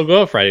 so you can still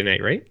go out Friday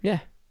night, right? Yeah,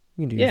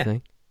 you can do your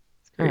thing.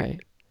 All right.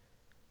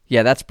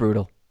 Yeah, that's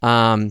brutal.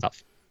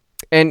 Tough.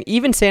 And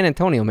even San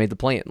Antonio made the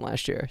play-in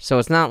last year. So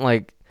it's not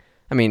like,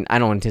 I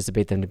don't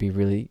anticipate them to be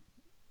really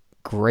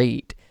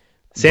great.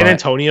 San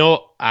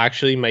Antonio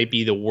actually might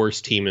be the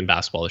worst team in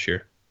basketball this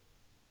year.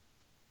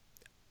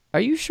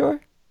 Are you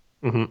sure?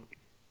 Mm-hmm.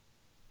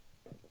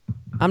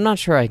 I'm not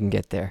sure I can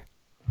get there.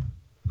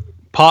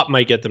 Pop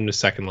might get them to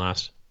second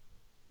last.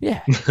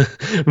 Yeah.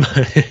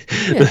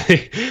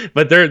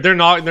 But they're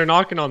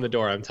knocking on the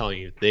door, I'm telling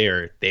you. They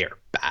are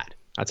bad.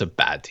 That's a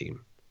bad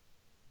team.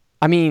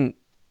 And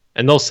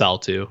they'll sell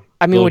too.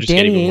 What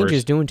Danny Ainge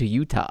is doing to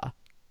Utah,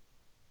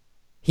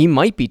 he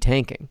might be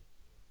tanking.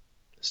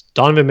 Is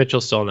Donovan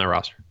Mitchell still on that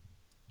roster?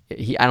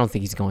 I don't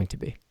think he's going to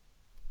be.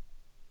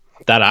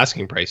 That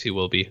asking price, he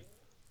will be.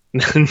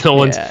 No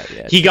one's.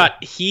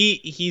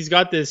 He's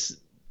got this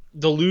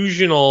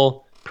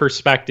delusional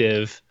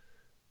perspective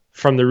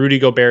from the Rudy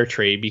Gobert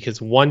trade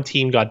because one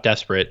team got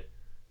desperate.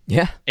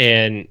 Yeah.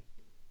 And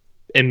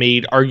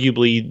made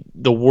arguably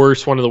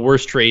one of the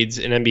worst trades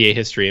in NBA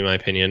history, in my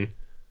opinion,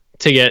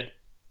 to get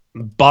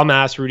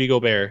bum-ass Rudy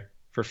Gobert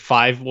for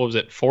 5, what was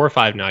it, 4 or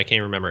 5 now? I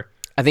can't remember.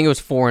 I think it was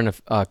 4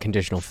 and a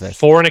conditional 5th.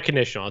 4 and a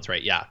conditional, that's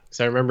right, yeah.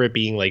 Because I remember it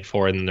being like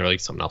 4 and then they're like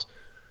something else.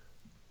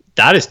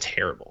 That is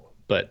terrible.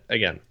 But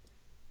again,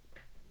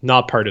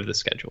 not part of the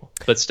schedule,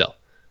 but still.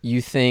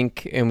 You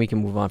think, and we can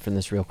move on from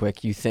this real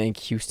quick, you think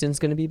Houston's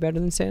going to be better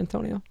than San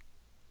Antonio?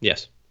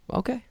 Yes.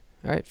 Okay.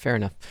 All right, fair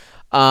enough.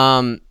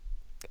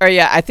 All right,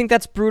 yeah, I think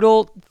that's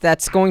brutal.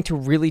 That's going to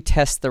really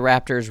test the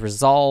Raptors'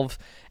 resolve,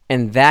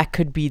 and that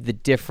could be the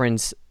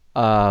difference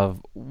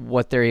of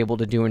what they're able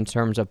to do in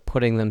terms of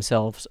putting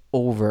themselves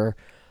over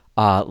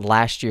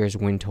last year's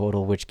win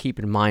total, which, keep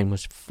in mind,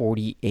 was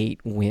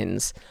 48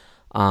 wins.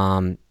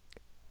 I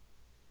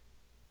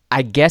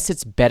guess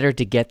it's better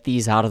to get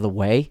these out of the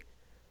way,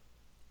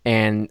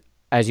 and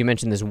as you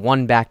mentioned, there's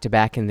one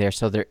back-to-back in there,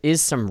 so there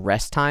is some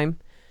rest time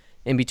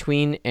in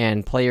between,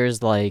 and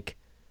players like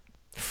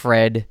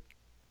Fred,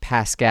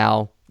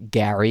 Pascal,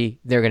 Gary,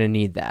 they're going to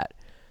need that.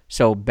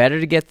 So better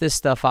to get this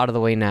stuff out of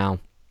the way now.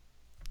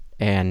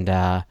 And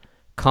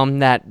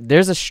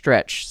there's a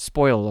stretch,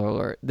 spoiler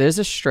alert, there's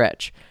a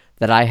stretch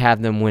that I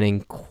have them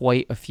winning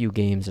quite a few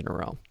games in a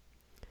row.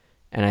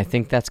 And I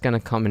think that's going to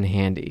come in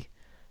handy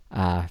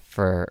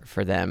for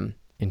them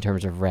in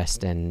terms of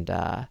rest and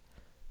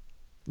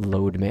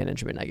load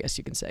management, I guess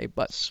you can say.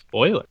 But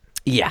spoiler.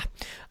 Yeah.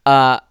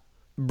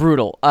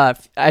 Brutal.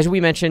 As we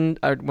mentioned,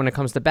 when it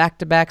comes to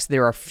back-to-backs,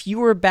 there are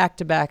fewer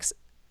back-to-backs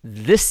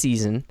this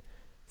season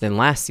than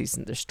last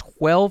season. There's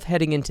 12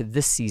 heading into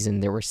this season.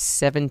 There were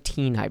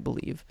 17, I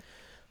believe,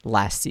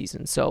 last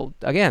season. So,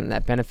 again,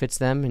 that benefits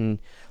them. And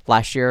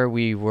last year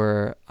we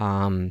were,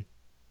 I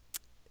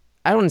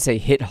don't want to say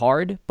hit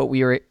hard, but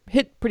we were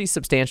hit pretty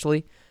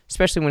substantially,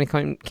 especially when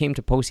it came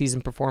to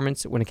postseason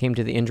performance, when it came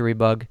to the injury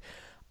bug.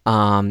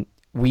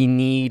 We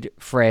need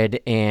Fred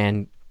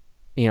and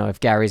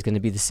if Gary's going to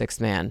be the 6th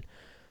man,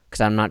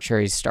 because I'm not sure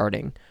he's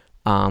starting.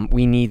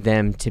 We need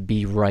them to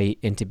be right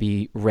and to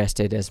be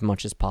rested as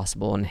much as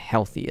possible and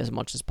healthy as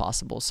much as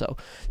possible. So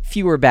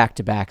fewer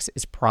back-to-backs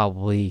is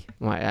probably,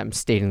 I'm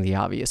stating the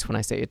obvious when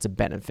I say it's a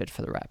benefit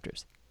for the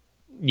Raptors.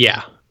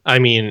 Yeah. I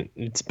mean,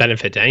 it's a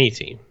benefit to any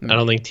team. I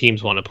don't think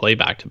teams want to play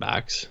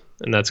back-to-backs.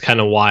 And that's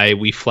kind of why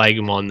we flag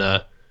them on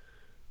the...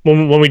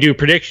 When we do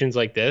predictions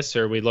like this,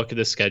 or we look at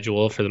the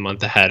schedule for the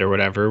month ahead or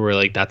whatever, we're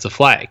like, that's a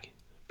flag.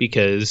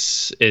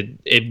 Because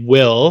it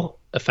will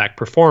affect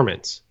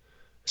performance.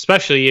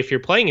 Especially if you're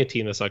playing a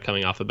team that's not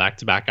coming off a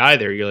back-to-back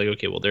either. You're like,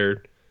 okay, well, they're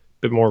a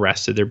bit more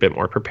rested. They're a bit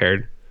more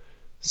prepared.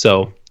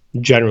 So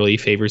generally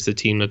favors the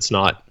team that's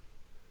not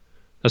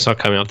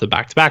coming off the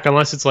back-to-back,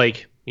 unless it's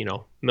like,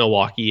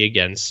 Milwaukee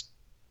against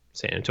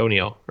San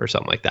Antonio or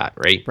something like that,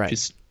 right?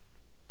 Right.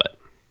 But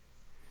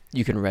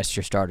you can rest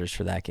your starters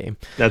for that game.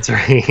 That's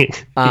right. You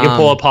can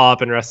pull a pop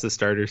and rest the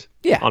starters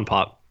on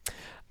pop.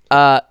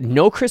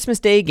 No Christmas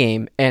Day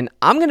game, and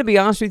I'm going to be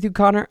honest with you,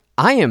 Connor,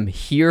 I am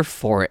here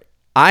for it.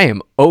 I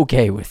am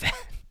okay with that.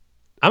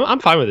 I'm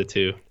fine with it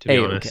too, to be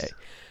honest.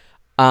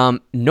 Okay.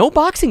 No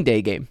Boxing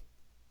Day game.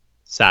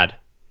 Sad.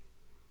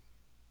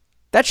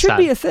 That should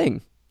be a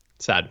thing.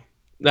 Sad.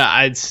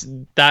 But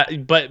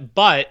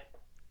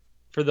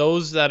for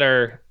those that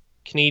are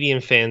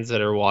Canadian fans that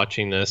are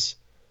watching this,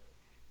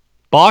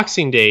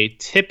 Boxing Day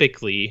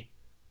typically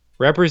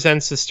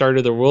represents the start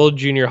of the World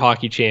Junior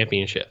Hockey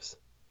Championships.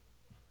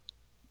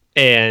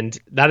 And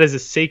that is a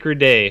sacred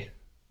day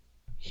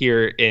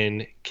here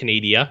in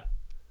Canada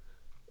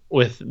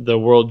with the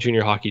World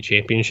Junior Hockey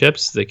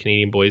Championships. The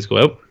Canadian boys go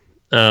out.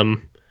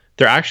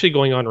 They're actually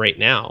going on right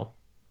now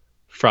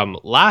from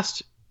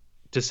last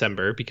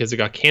December because it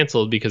got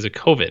canceled because of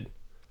COVID.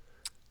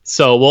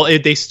 So,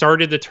 they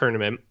started the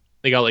tournament.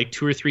 They got like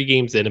 2 or 3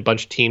 games in. A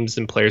bunch of teams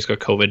and players got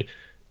COVID.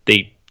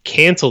 They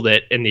canceled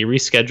it and they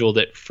rescheduled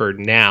it for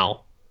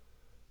now.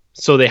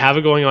 So they have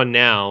it going on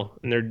now,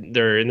 and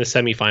they're in the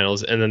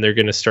semifinals, and then they're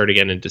going to start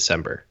again in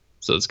December.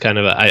 So it's kind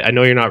of I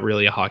know you're not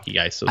really a hockey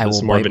guy, so this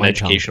is more of an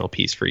educational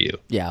piece for you.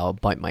 Yeah, I'll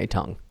bite my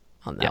tongue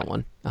on that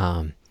one.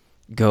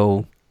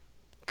 Go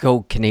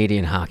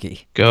Canadian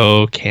hockey.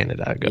 Go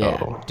Canada, go.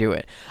 Yeah, do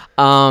it.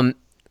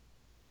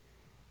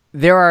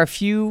 There are a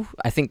few,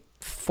 I think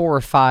 4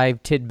 or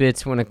 5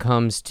 tidbits when it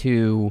comes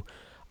to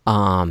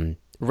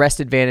rest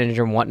advantage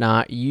and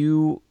whatnot.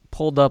 You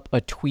pulled up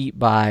a tweet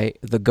by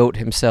the GOAT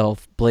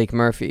himself, Blake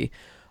Murphy,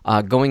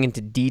 going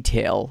into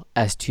detail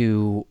as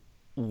to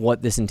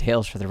what this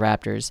entails for the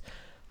Raptors.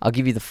 I'll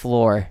give you the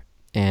floor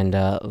and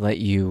let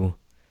you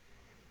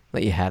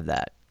have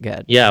that.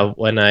 Good. Yeah,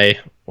 when I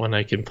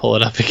can pull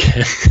it up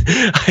again.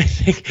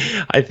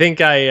 I think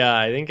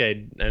I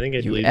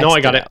deleted. No, I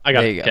got it.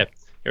 There you go. Okay,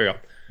 here we go.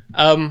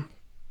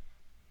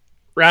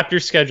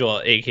 Raptors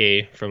schedule,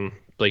 aka from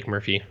Blake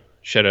Murphy.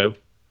 Shout out.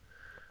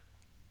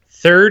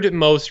 3rd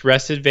most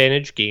rest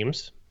advantage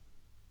games.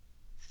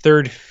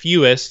 3rd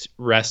fewest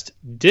rest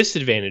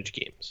disadvantage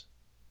games.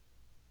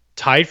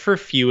 Tied for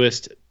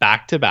fewest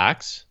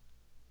back-to-backs.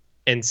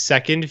 And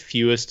 2nd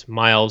fewest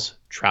miles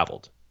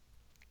traveled.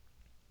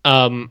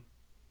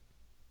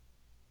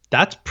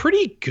 That's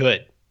pretty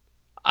good.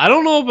 I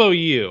don't know about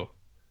you,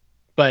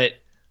 but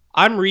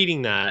I'm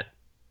reading that.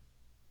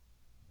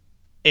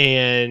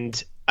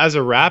 And as a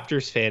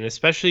Raptors fan,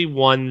 especially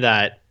one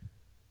that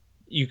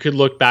you could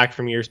look back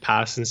from years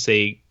past and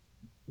say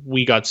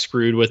we got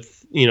screwed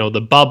with,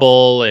 the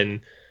bubble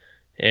and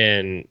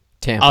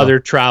Tampa. Other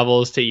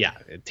travels to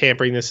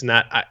tampering this and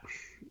that.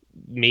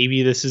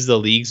 Maybe this is the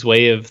league's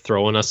way of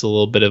throwing us a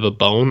little bit of a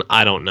bone.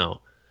 I don't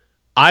know.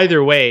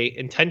 Either way,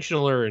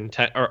 intentional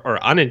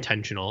or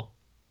unintentional,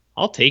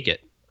 I'll take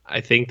it. I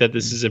think that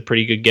this is a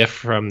pretty good gift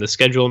from the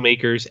schedule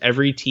makers.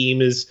 Every team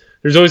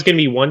there's always going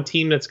to be one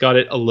team that's got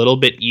it a little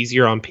bit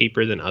easier on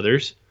paper than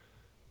others.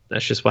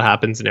 That's just what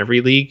happens in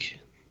every league.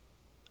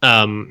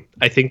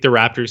 I think the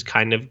Raptors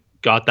kind of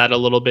got that a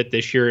little bit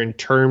this year in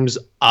terms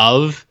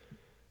of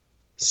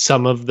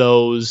some of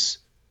those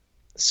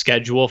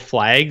schedule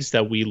flags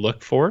that we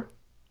look for.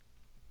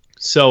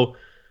 So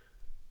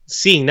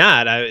seeing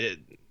that,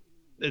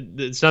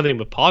 it's nothing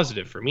but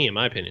positive for me, in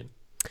my opinion.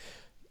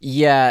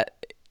 Yeah,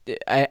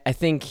 I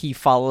think he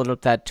followed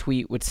up that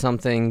tweet with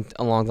something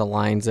along the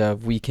lines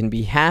of, we can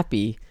be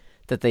happy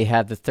that they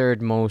have the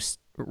 3rd most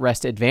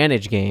rest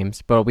advantage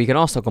games, but we can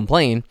also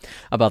complain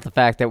about the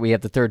fact that we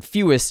have the 3rd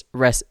fewest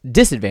rest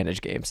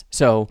disadvantage games.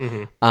 So,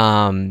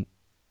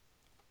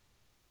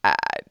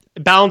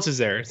 balance is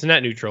there. It's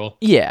net neutral.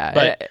 Yeah.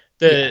 But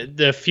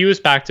the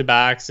fewest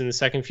back-to-backs and the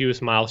 2nd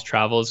fewest miles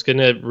travel is going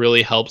to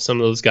really help some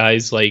of those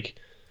guys like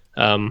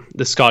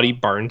the Scotty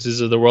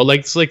Barneses of the world.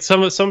 Like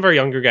some of our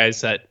younger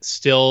guys that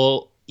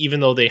still, even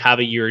though they have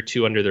a year or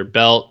 2 under their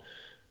belt,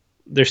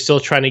 they're still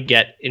trying to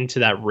get into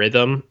that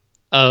rhythm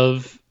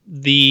of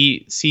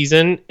the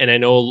season. And I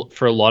know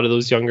for a lot of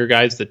those younger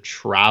guys, the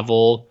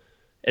travel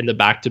and the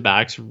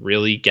back-to-backs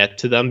really get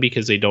to them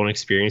because they don't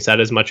experience that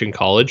as much in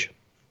college.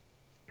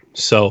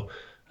 So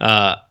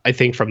I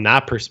think from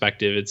that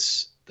perspective,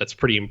 that's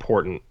pretty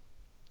important,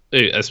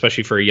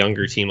 especially for a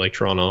younger team like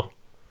Toronto.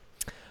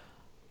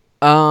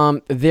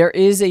 There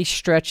is a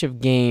stretch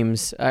of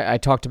games. I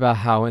talked about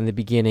how in the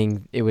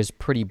beginning it was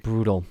pretty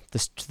brutal,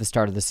 the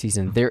start of the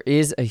season. There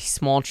is a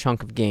small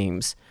chunk of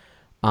games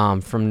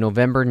from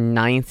November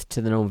 9th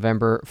to the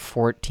November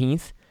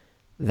 14th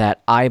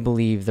that I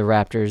believe the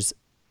Raptors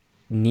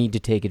need to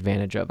take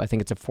advantage of. I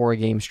think it's a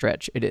 4-game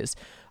stretch. It is.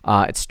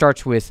 It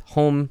starts with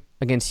home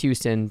against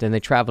Houston, then they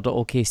travel to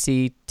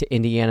OKC, to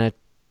Indiana,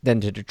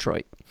 then to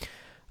Detroit.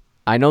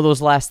 I know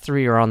those last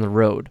 3 are on the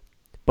road,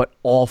 but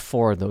all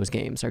 4 of those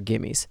games are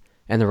gimmies.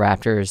 And the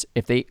Raptors,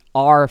 if they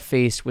are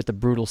faced with a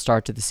brutal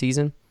start to the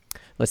season,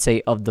 let's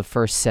say of the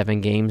first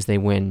 7 games, they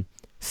win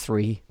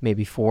 3,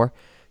 maybe 4,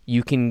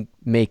 you can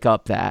make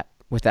up that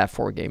with that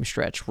 4-game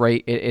stretch,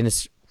 right? And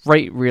it's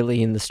right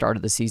really in the start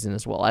of the season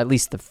as well, at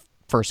least the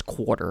first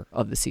quarter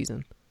of the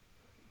season.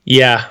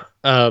 Yeah,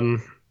 that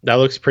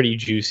looks pretty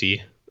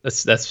juicy.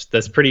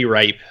 That's pretty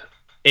ripe.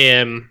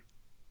 And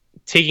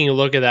taking a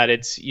look at that,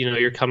 it's,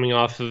 you're coming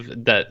off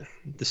of that,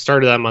 the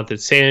start of that month.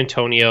 It's San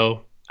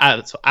Antonio,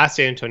 at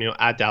San Antonio,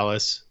 at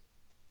Dallas,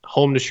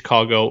 home to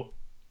Chicago,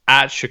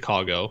 at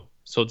Chicago.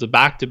 So it's a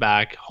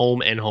back-to-back,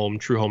 home and home,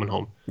 true home and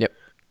home. Yep.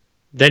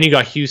 Then you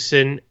got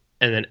Houston,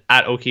 and then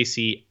at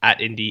OKC, at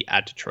Indy,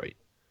 at Detroit.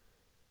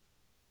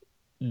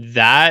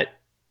 That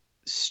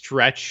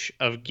stretch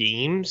of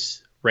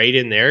games right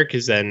in there,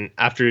 because then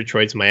after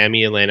Detroit's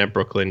Miami, Atlanta,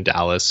 Brooklyn,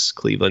 Dallas,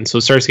 Cleveland. So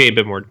it starts getting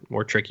a bit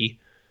more tricky.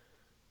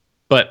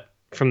 But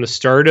from the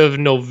start of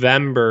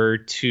November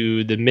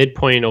to the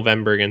midpoint of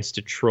November against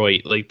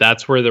Detroit, like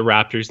that's where the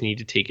Raptors need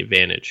to take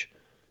advantage.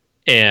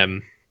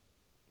 And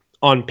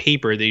on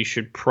paper, they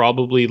should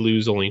probably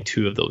lose only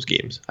 2 of those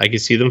games. I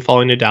could see them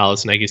falling to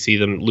Dallas, and I could see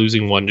them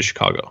losing 1 to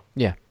Chicago.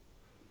 Yeah.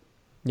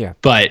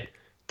 But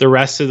the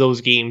rest of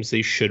those games,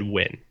 they should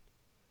win.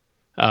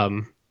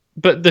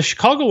 But the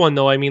Chicago one,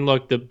 though, I mean,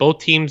 look, both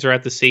teams are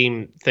at the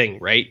same thing,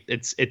 right?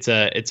 It's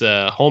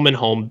a home and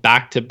home,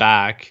 back to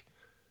back.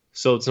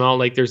 So it's not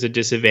like there's a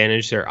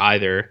disadvantage there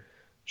either.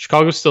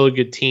 Chicago's still a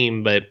good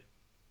team, but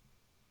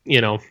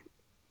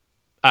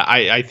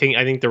I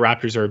think the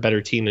Raptors are a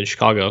better team than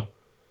Chicago.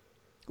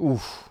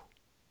 Oof.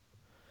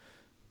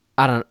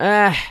 I don't.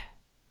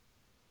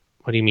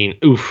 What do you mean?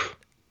 Oof.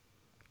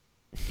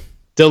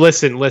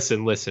 Listen.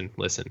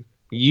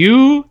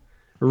 You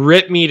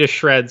ripped me to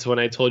shreds when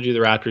I told you the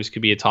Raptors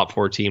could be a top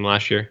 4 team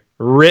last year.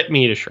 Rip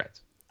me to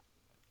shreds.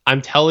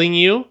 I'm telling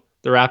you,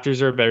 the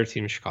Raptors are a better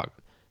team than Chicago.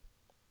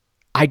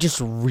 I just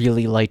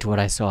really liked what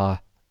I saw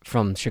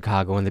from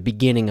Chicago in the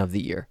beginning of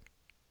the year.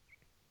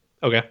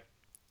 Okay.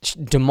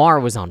 DeMar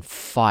was on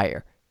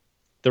fire.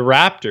 The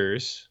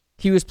Raptors...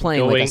 He was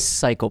playing like a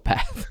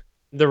psychopath.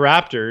 The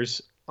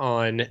Raptors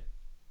on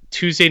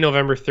Tuesday,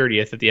 November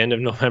 30th, at the end of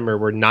November,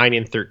 were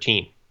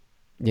 9-13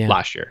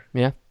 last year.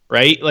 Yeah.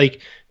 Right?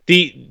 Like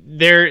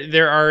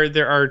there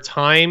are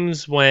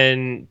times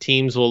when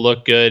teams will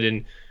look good,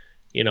 and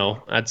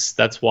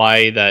that's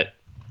why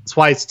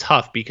it's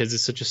tough, because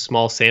it's such a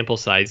small sample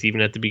size. Even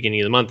at the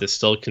beginning of the month, it's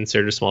still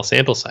considered a small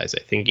sample size.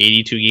 I think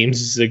 82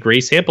 games is a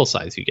great sample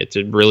size. You get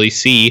to really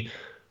see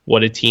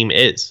what a team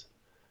is.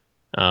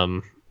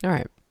 All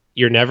right.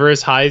 You're never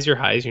as high as your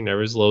highs. You're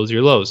never as low as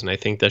your lows. And I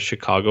think that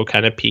Chicago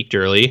kind of peaked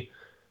early,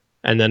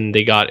 and then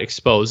they got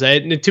exposed.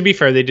 And to be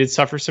fair, they did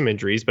suffer some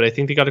injuries, but I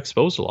think they got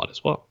exposed a lot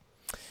as well.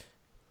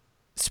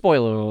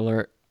 Spoiler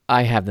alert.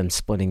 I have them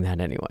splitting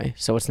that anyway,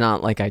 so it's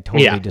not like I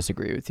totally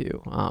disagree with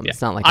you.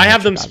 It's not like I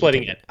have them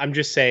splitting it. I'm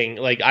just saying,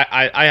 like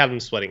I have them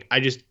splitting. I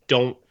just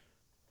don't.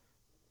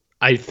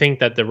 I think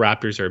that the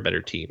Raptors are a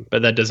better team,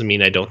 but that doesn't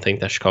mean I don't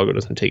think that Chicago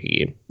doesn't take a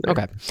game.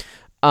 Okay.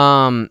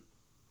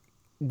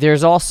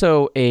 There's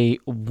also a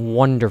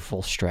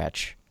wonderful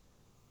stretch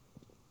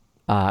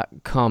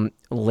come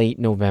late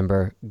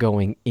November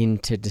going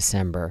into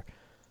December,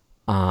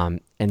 and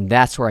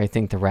that's where I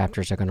think the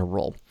Raptors are going to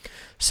roll.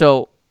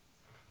 So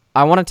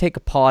I want to take a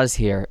pause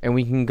here, and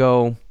we can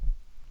go,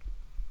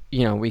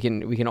 we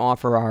can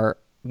offer our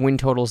win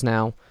totals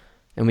now,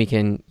 and we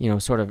can,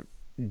 sort of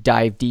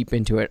dive deep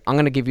into it. I'm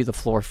going to give you the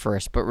floor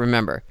first, but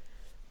remember,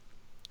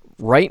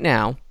 right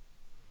now,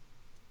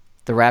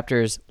 the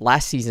Raptors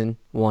last season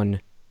won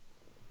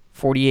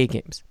 48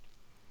 games.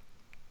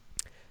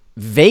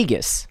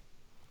 Vegas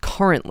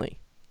currently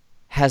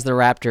has the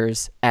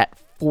Raptors at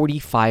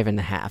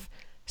 45.5.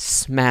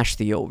 Smash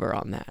the over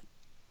on that.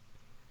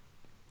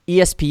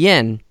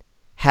 ESPN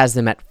has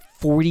them at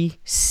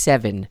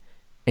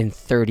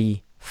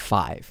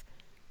 47.35.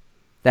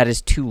 That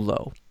is too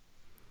low,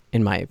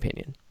 in my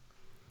opinion.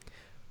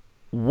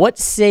 What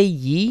say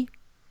ye?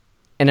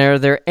 And are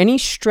there any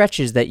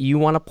stretches that you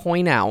want to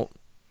point out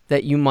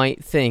that you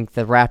might think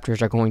the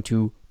Raptors are going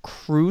to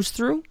cruise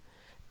through?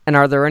 And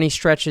are there any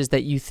stretches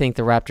that you think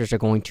the Raptors are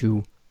going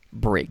to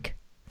break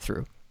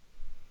through?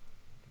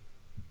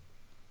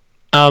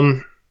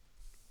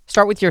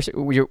 Start with your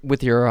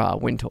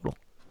win total.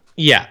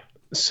 Yeah.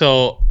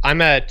 So I'm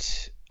at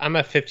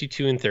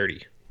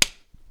 52-30.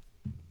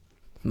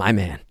 My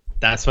man.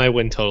 That's my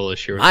win total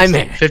this year. My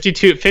man.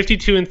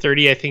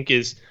 52-30 I think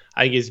is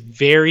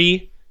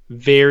very,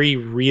 very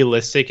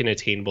realistic and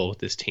attainable with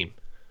this team.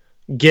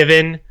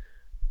 Given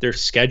their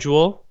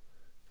schedule,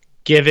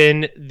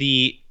 given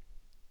the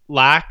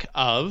lack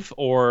of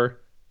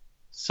or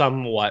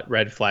somewhat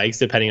red flags,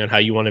 depending on how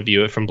you want to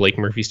view it from Blake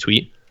Murphy's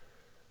tweet.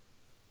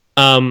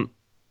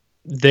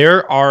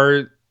 There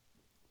are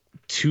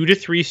 2 to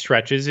 3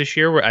 stretches this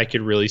year where I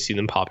could really see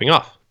them popping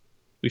off.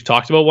 We've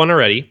talked about one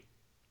already.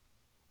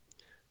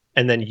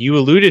 And then you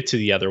alluded to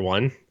the other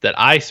one that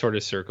I sort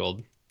of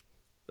circled.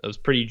 That was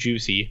pretty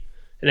juicy.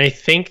 And I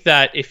think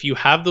that if you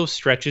have those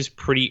stretches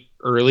pretty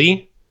early,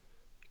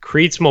 it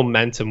creates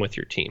momentum with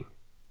your team.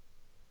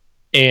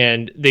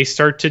 And they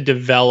start to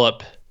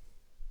develop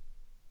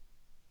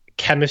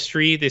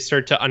chemistry. They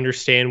start to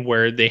understand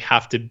where they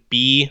have to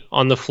be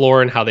on the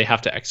floor and how they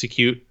have to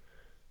execute.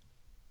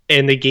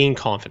 And they gain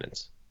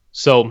confidence.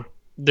 So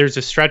there's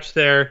a stretch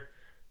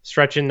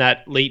in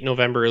that late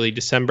November, early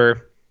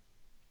December.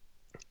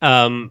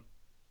 Kind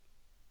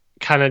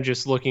of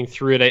just looking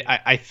through it,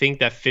 I think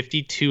that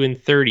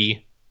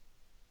 52-30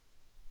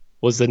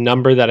 was the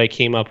number that I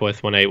came up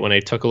with when I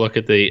took a look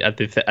at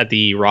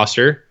the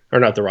roster, or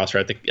not the roster,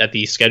 at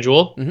the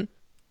schedule. Mm-hmm.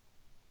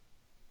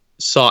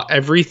 Saw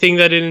everything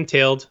that it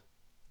entailed,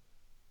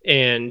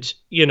 and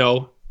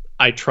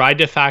I tried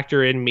to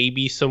factor in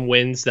maybe some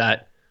wins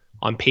that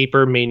on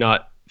paper may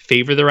not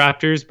favor the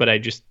Raptors, but I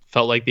just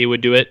felt like they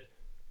would do it.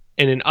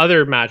 And in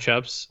other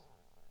matchups,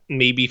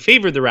 maybe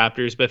favored the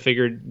Raptors, but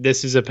figured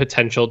this is a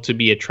potential to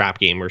be a trap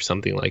game or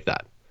something like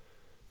that.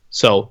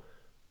 So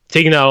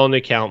taking that all into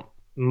account,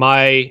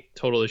 my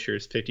total this year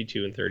is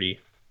 52-30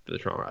 for the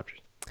Toronto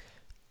Raptors.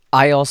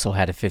 I also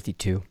had a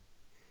 52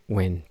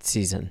 win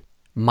season.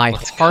 My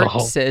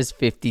heart says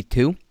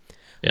 52.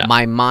 Yeah.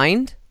 My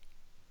mind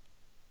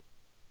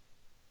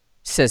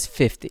says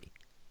 50.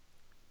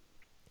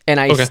 And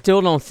I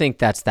still don't think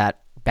that's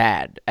that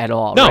bad at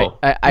all. No,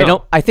 right? I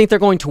don't. I think they're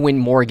going to win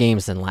more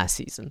games than last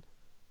season.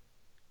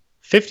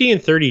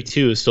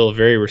 50-32 is still a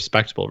very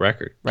respectable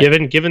record,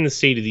 right, given the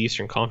state of the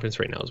Eastern Conference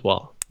right now as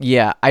well.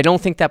 Yeah, I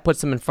don't think that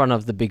puts them in front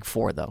of the Big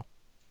Four, though.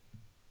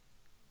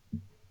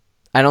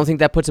 I don't think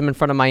that puts them in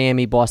front of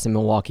Miami, Boston,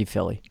 Milwaukee,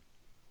 Philly.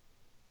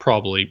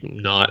 Probably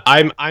not.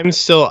 I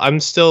still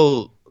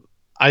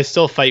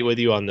fight with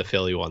you on the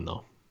Philly one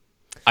though.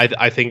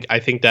 I think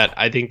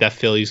that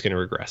Philly's going to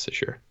regress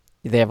this year.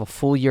 They have a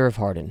full year of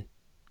Harden.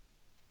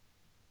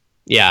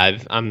 Yeah,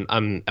 I'm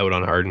out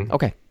on Harden.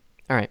 Okay,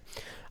 all right.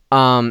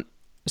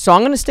 So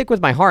I'm going to stick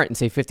with my heart and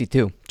say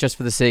 52, just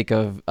for the sake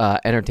of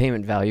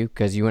entertainment value,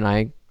 because you and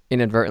I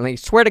inadvertently,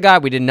 swear to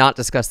God, we did not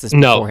discuss this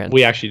beforehand. No,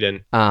 we actually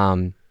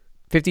didn't.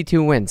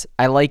 52 wins.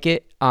 I like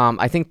it.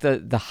 I think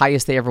the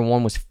highest they ever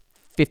won was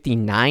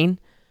 59,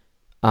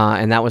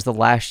 and that was the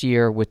last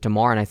year with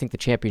DeMar, and I think the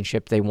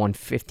championship they won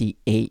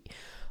 58.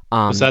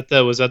 Was that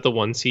the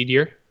 1 seed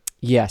year?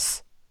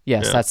 Yes,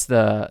 yeah. That's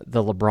the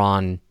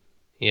LeBron.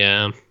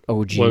 Yeah,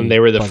 OG when they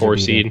were the 4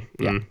 seed.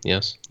 Yeah.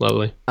 Yes,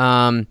 lovely.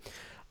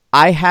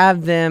 I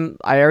have them.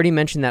 I already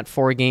mentioned that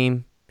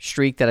 4-game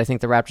streak that I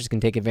think the Raptors can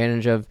take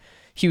advantage of.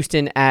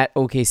 Houston at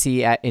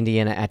OKC, at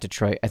Indiana, at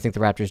Detroit. I think the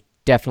Raptors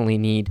definitely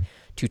need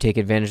to take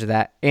advantage of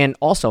that. And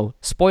also,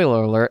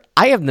 spoiler alert,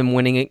 I have them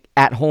winning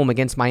at home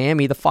against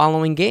Miami the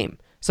following game.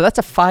 So that's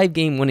a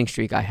 5-game winning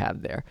streak I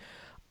have there.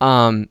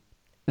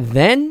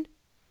 Then,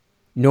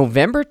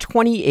 November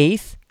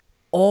 28th,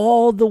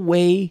 all the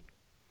way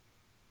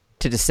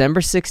to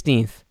December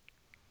 16th,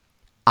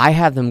 I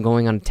have them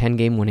going on a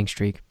 10-game winning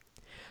streak.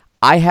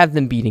 I have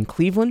them beating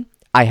Cleveland.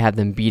 I have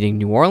them beating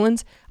New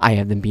Orleans. I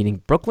have them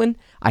beating Brooklyn.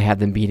 I have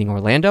them beating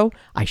Orlando.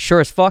 I sure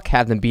as fuck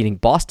have them beating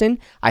Boston.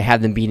 I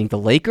have them beating the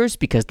Lakers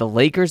because the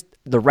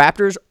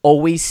Raptors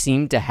always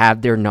seem to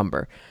have their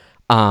number.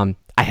 I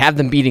have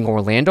them beating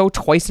Orlando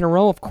twice in a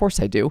row. Of course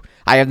I do.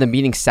 I have them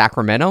beating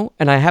Sacramento,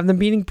 and I have them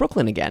beating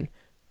Brooklyn again.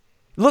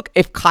 Look,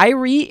 if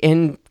Kyrie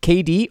and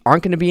KD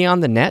aren't going to be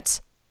on the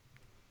Nets,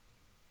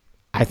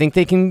 I think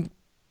they can.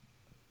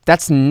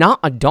 That's not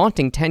a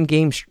daunting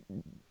 10-game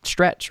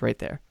stretch right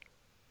there.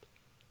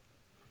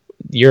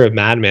 You're a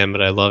madman,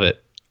 but I love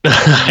it.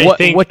 What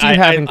do you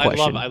have in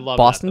question? I love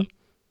Boston?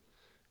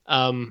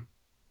 That,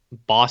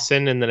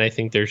 Boston, and then I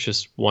think there's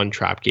just one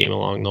trap game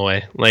along the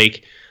way.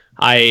 Like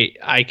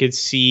I could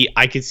see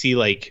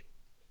like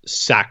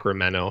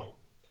Sacramento,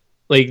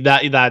 like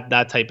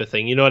that type of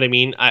thing. You know what I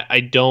mean?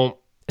 I don't.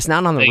 It's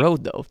not on the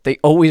road though. They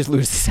always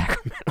lose to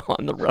Sacramento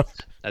on the road.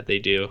 That they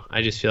do.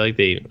 I just feel like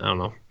I don't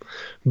know,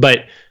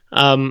 but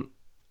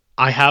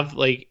I have,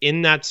 like,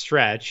 in that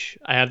stretch,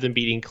 I have them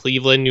beating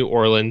Cleveland, New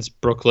Orleans,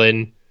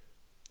 Brooklyn,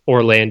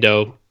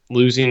 Orlando,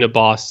 losing to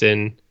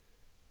Boston,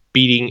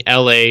 beating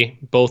LA,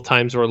 both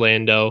times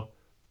Orlando.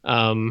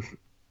 I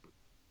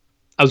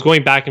was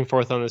going back and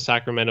forth on the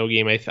Sacramento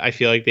game. I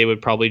feel like they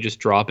would probably just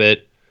drop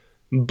it.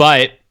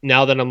 But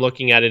now that I'm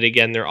looking at it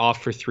again, they're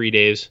off for 3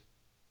 days,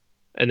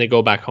 and they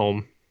go back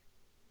home.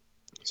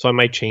 So I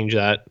might change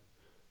that.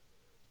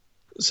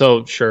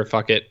 So, sure,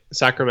 fuck it.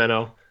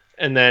 Sacramento.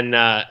 And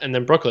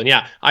then Brooklyn.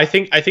 Yeah, I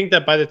think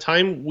that by the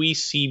time we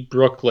see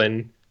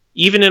Brooklyn,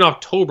 even in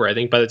October, I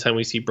think by the time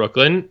we see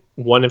Brooklyn,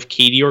 one of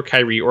KD or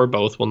Kyrie or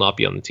both will not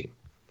be on the team.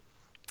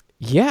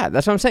 Yeah,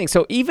 that's what I'm saying.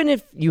 So even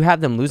if you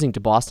have them losing to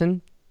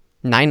Boston,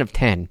 9 of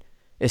 10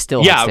 is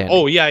still Yeah. outstanding.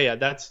 Oh yeah.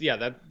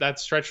 That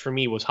stretch for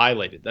me was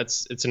highlighted.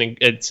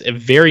 It's a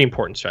very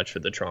important stretch for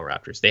the Toronto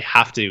Raptors. They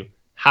have to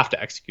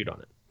execute on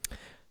it.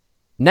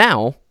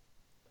 Now,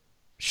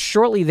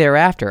 shortly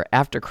thereafter,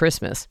 after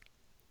Christmas,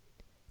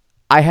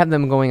 I have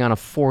them going on a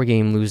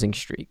 4-game losing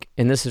streak,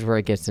 and this is where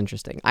it gets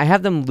interesting. I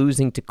have them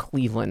losing to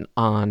Cleveland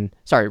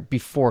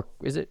before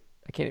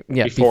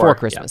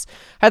Christmas. Yeah.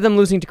 I had them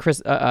losing to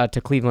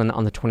Cleveland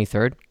on the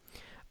 23rd.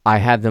 I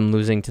have them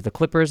losing to the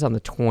Clippers on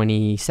the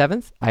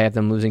 27th. I have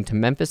them losing to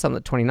Memphis on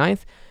the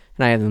 29th,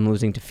 and I have them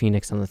losing to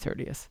Phoenix on the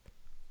 30th.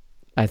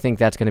 I think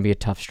that's going to be a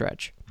tough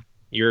stretch.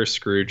 You're a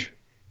Scrooge.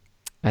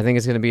 I think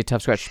it's going to be a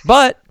tough stretch.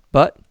 But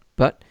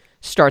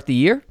start the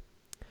year.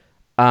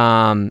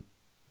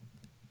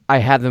 I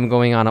have them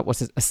going on a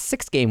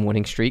 6-game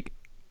winning streak.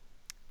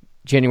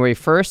 January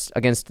 1st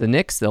against the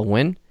Knicks, they'll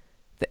win.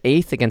 The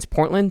 8th against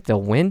Portland,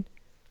 they'll win.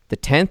 The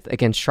 10th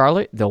against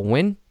Charlotte, they'll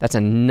win. That's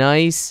a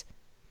nice...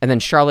 And then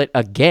Charlotte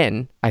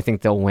again, I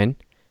think they'll win.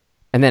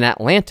 And then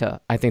Atlanta,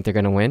 I think they're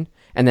going to win.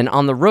 And then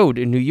on the road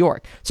in New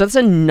York. So that's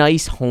a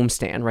nice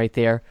homestand right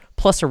there.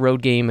 Plus a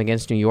road game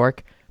against New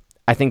York.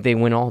 I think they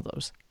win all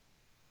those.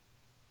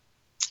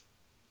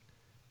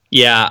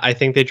 Yeah, I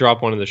think they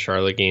drop one of the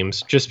Charlotte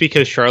games. Just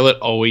because Charlotte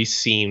always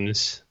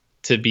seems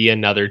to be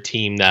another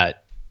team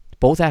that...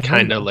 Both at home.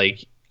 Kind of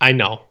like... I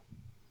know.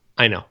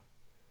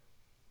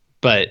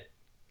 But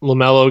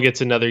LaMelo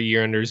gets another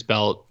year under his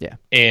belt. Yeah.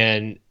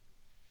 And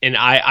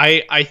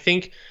I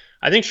think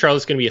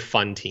Charlotte's going to be a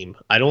fun team.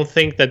 I don't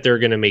think that they're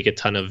going to make a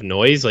ton of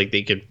noise. Like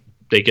they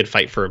could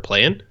fight for a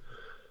play-in,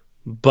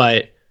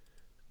 but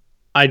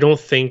I don't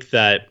think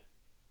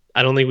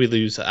we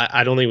lose.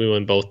 I don't think we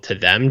win both to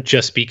them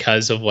just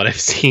because of what I've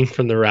seen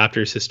from the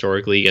Raptors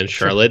historically against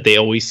Charlotte. They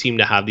always seem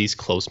to have these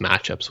close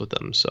matchups with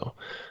them. So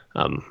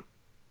I'll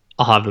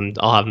have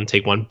them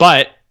take one,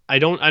 but I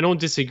don't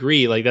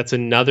disagree. Like that's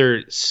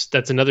another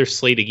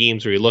slate of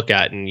games where you look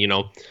at, and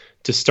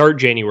to start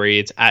January,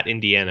 it's at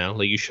Indiana.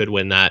 Like you should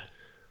win that.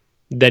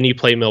 Then you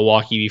play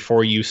Milwaukee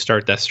before you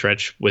start that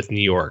stretch with New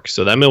York.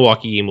 So that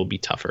Milwaukee game will be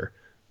tougher.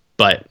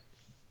 But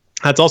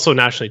that's also a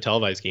nationally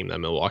televised game, that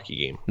Milwaukee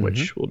game,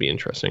 which will be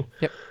interesting.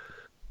 Yep.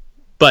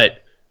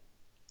 But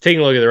taking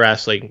a look at the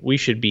rest, like we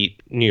should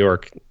beat New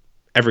York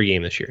every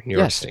game this year. New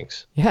York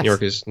stinks. Yes.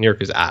 New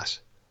York is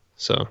ass.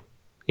 So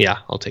yeah,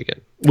 I'll take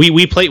it.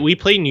 We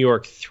play New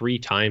York 3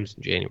 times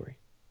in January.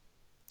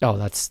 Oh,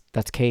 that's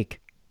cake.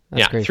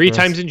 That's great 3 for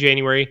times us. in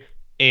January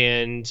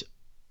and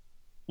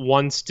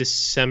once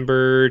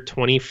December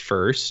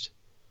 21st.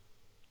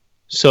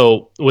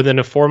 So within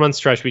a 4-month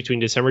stretch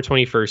between December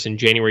 21st and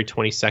January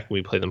 22nd,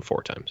 we play them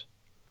 4 times.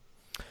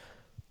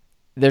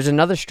 There's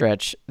another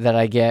stretch that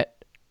I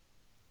get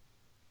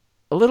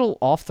a little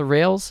off the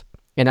rails,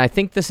 and I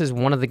think this is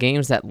one of the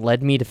games that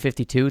led me to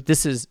 52.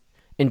 This is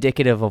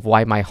indicative of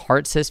why my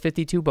heart says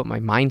 52, but my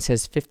mind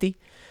says 50.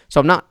 So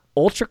I'm not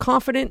ultra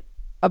confident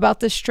about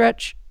this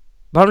stretch,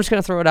 but I'm just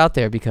going to throw it out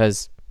there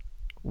because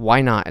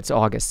why not? It's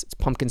August. It's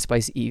Pumpkin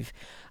Spice Eve.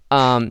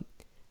 The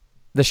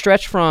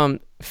stretch from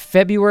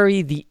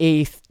February the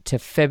 8th to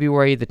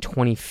February the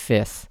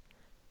 25th,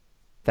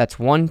 that's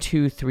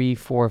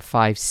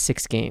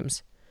 6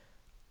 games.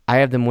 I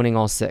have them winning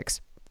all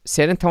 6.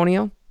 San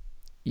Antonio,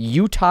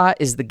 Utah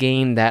is the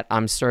game that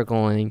I'm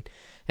circling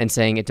and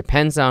saying it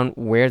depends on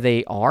where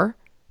they are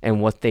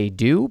and what they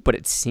do, but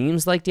it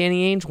seems like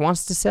Danny Ainge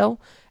wants to sell,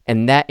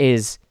 and that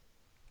is...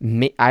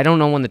 I don't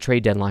know when the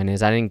trade deadline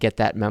is. I didn't get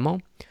that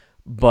memo,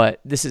 but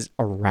this is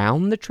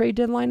around the trade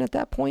deadline at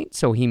that point,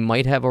 so he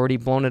might have already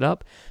blown it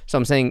up. So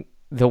I'm saying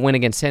they'll win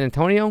against San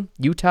Antonio,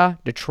 Utah,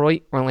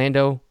 Detroit,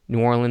 Orlando, New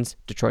Orleans,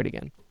 Detroit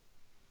again.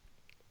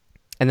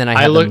 And then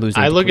I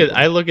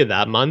look at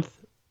that month,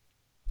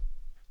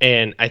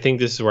 and I think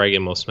this is where I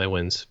get most of my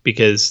wins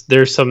because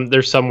there's some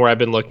where I've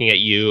been looking at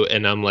you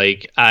and I'm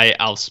like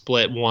I'll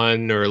split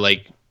one or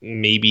like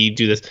maybe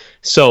do this.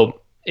 So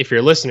if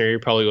you're a listener, you're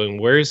probably going,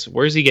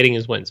 where's he getting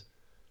his wins?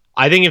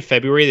 I think in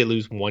February they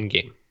lose 1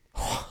 game.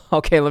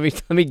 Okay, let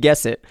me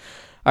guess it.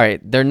 All right,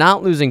 they're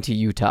not losing to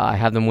Utah. I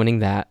have them winning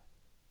that.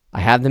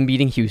 I have them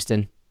beating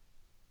Houston.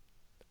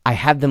 I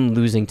have them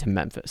losing to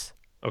Memphis.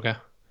 Okay.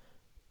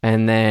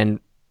 And then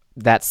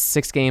that's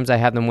 6 games I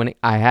have them winning.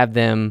 I have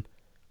them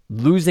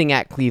losing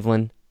at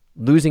Cleveland,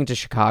 losing to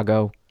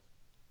Chicago,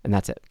 and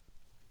that's it.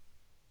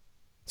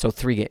 So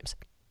 3 games.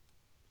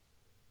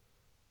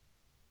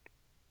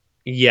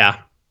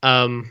 Yeah.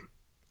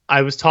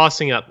 I was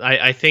tossing up.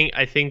 I think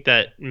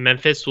that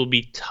Memphis will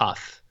be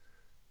tough.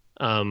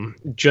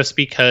 Just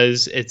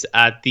because it's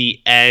at the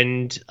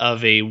end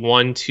of a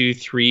 1, 2,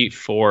 3,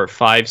 4,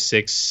 5,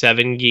 6,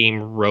 7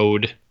 game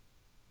road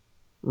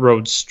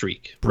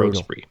streak. Brutal. Road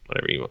spree,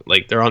 whatever you want.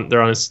 Like they're on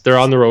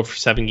the road for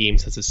 7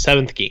 games. That's a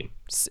 7th game.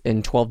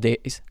 In 12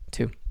 days,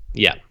 too.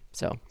 Yeah.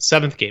 So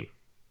 7th game.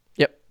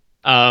 Yep.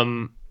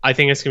 I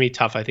think it's gonna be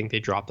tough. I think they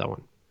drop that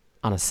one.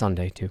 On a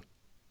Sunday, too.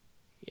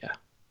 Yeah.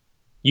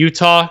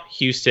 Utah,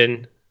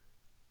 Houston,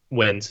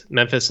 wins.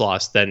 Memphis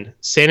lost. Then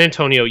San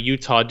Antonio,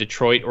 Utah,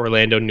 Detroit,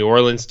 Orlando, New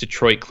Orleans,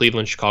 Detroit,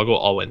 Cleveland, Chicago,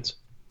 all wins.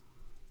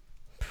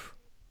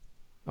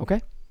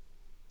 Okay.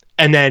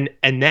 And then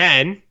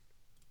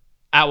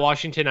at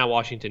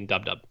Washington,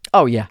 dub.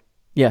 Oh, yeah.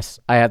 Yes,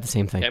 I have the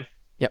same thing. Okay.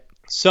 Yep.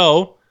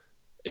 So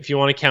if you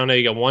want to count it,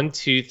 you got 1,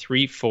 2,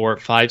 3, 4,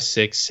 5,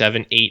 6,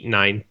 7, 8,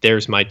 9.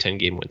 There's my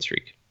 10-game win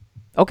streak.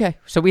 Okay,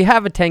 so we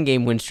have a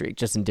 10-game win streak,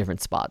 just in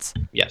different spots.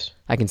 Yes.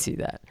 I can see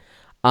that.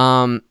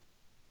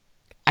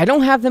 I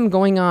don't have them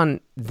going on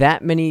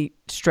that many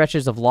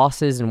stretches of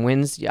losses and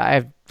wins. Yeah, I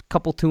have a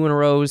couple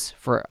 2-in-a-rows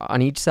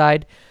on each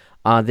side.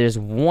 There's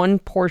one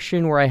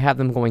portion where I have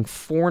them going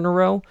 4 in a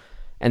row,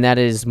 and that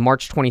is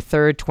March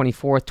 23rd,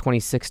 24th,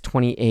 26th,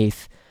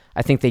 28th.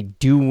 I think they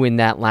do win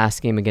that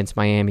last game against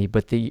Miami,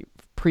 but the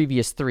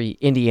previous 3,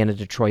 Indiana,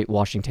 Detroit,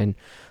 Washington,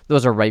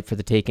 those are ripe for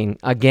the taking.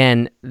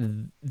 Again,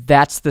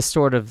 that's the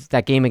sort of,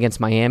 that game against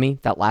Miami,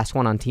 that last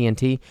one on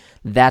TNT,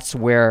 that's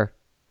where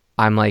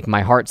I'm like,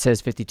 my heart says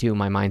 52,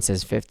 my mind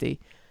says 50.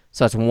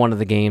 So that's one of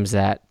the games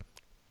that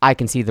I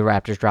can see the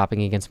Raptors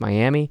dropping against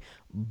Miami,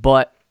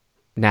 but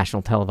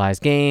national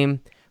televised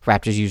game,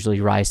 Raptors usually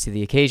rise to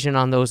the occasion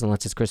on those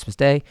unless it's Christmas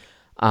Day.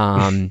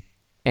 And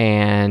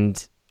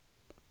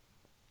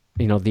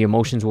you know, the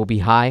emotions will be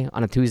high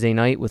on a Tuesday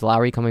night with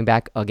Lowry coming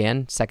back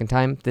again, second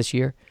time this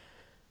year.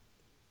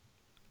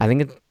 I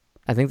think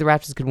the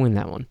Raptors could win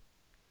that one.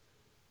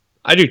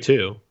 I do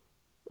too.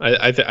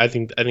 I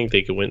think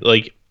they could win.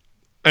 Like,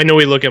 I know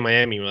we look at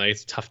Miami, we're like,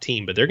 it's a tough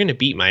team, but they're going to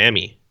beat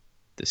Miami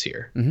this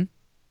year. Mm-hmm.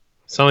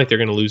 It's not like they're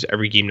going to lose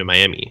every game to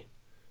Miami.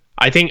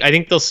 I think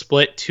they'll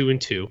split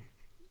 2-2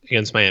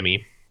 against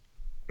Miami.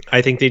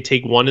 I think they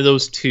take one of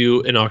those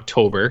 2 in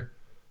October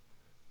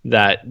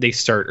that they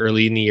start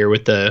early in the year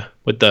with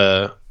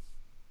the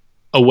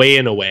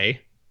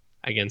away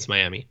against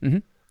Miami. Mm-hmm.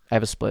 I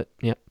have a split.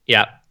 Yep.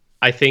 Yeah.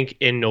 I think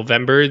in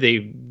November they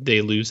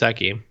lose that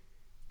game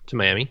to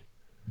Miami.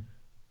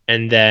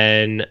 And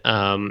then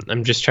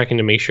I'm just checking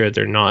to make sure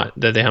that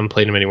they haven't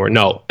played them anymore.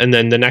 No. And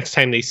then the next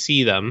time they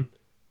see them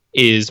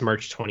is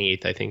March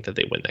 28th. I think that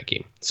they win that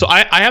game. So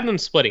I have them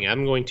splitting.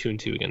 I'm going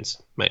 2-2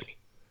 against Miami.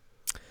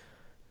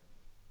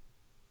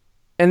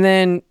 And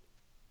then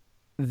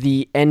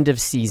the end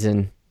of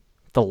season,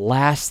 the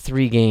last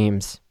 3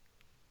 games,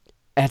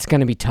 that's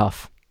going to be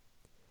tough.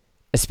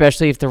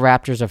 Especially if the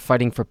Raptors are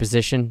fighting for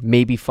position,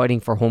 maybe fighting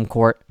for home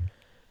court.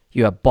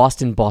 You have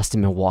Boston,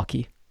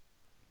 Milwaukee.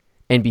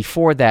 And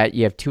before that,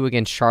 you have 2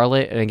 against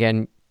Charlotte. And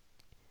again,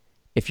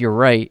 if you're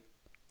right,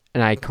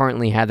 and I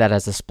currently have that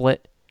as a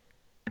split,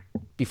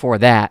 before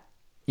that,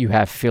 you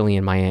have Philly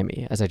and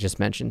Miami, as I just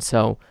mentioned.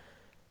 So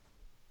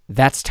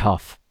that's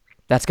tough.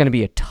 That's going to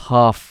be a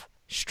tough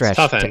stretch.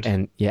 Tough end. To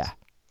end. Yeah.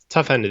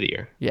 Tough end of the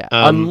year. Yeah.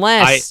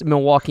 Unless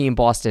Milwaukee and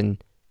Boston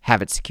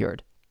have it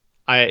secured.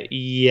 I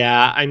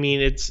mean,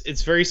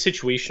 it's very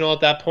situational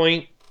at that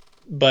point,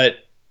 but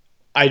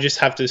I just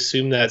have to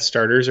assume that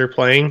starters are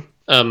playing.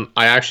 I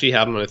actually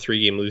have them on a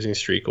 3-game losing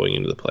streak going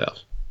into the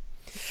playoffs,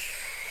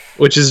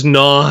 which is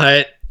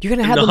not. You're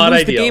gonna have them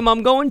lose ideal. The game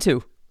I'm going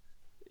to.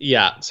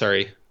 Yeah,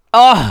 sorry.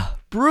 Ah,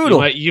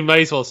 brutal. You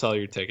might as well sell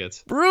your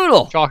tickets.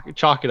 Brutal.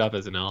 Chalk it up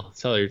as an L.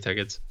 Sell your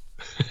tickets.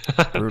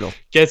 Brutal.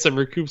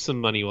 Recoup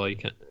some money while you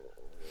can.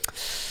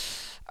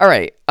 All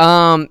right.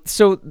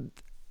 So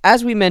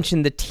as we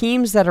mentioned, the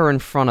teams that are in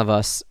front of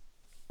us,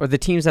 or the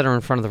teams that are in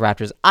front of the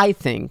Raptors, I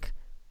think,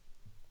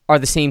 are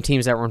the same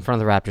teams that were in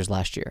front of the Raptors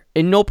last year.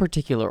 In no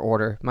particular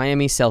order.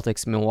 Miami,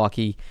 Celtics,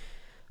 Milwaukee,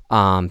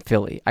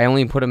 Philly. I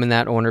only put them in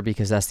that order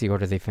because that's the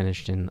order they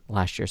finished in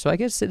last year. So I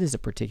guess it is a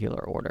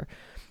particular order.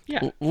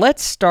 Yeah.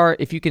 Let's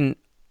start, if you can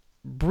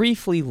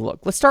briefly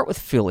look. Let's start with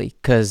Philly,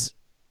 because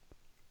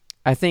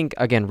I think,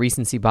 again,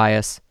 recency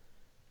bias.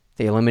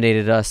 They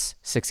eliminated us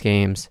 6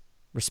 games.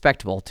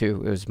 Respectable,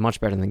 too. It was much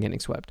better than getting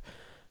swept.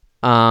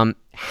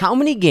 How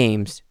many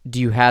games do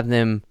you have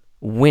them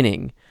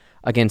winning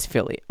against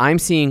Philly? I'm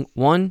seeing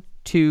 1,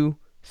 2,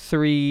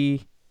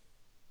 3,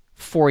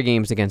 4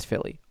 games against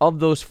Philly. Of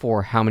those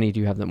 4, how many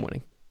do you have them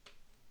winning?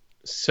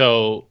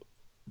 So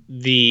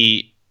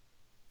I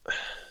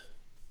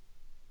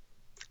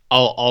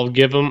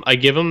give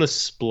them the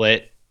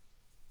split.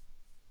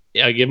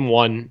 Yeah, I give them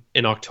 1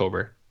 in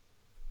October.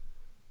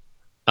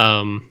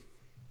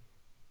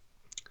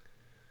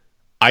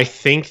 I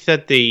think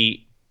that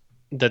they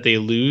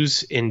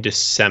lose in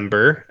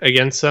December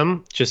against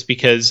them, just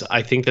because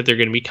I think that they're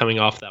going to be coming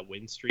off that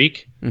win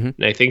streak, and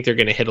I think they're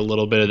going to hit a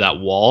little bit of that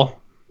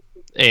wall,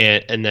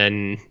 and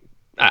then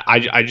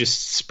I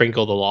just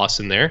sprinkle the loss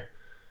in there.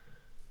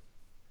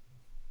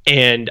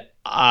 And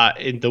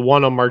in the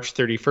one on March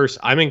 31st,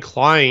 I'm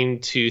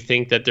inclined to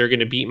think that they're going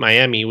to beat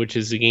Miami, which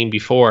is the game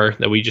before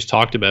that we just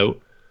talked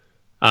about.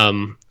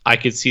 I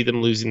could see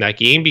them losing that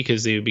game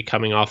because they would be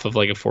coming off of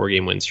like a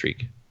 4-game win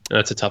streak. And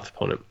that's a tough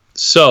opponent.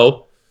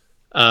 So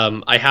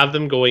I have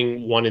them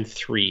going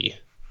 1-3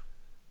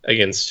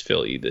 against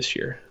Philly this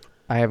year.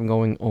 I have them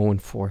going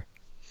 0-4.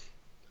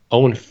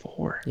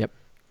 0-4? Yep.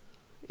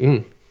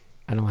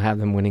 I don't have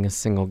them winning a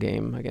single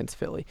game against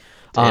Philly.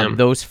 Damn.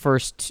 Those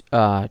first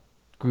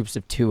groups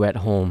of 2 at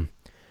home.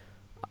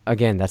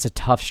 Again, that's a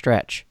tough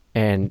stretch,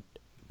 and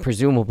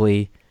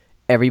presumably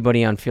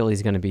everybody on Philly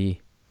is going to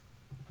be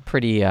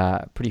pretty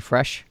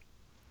fresh.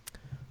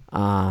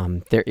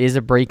 There is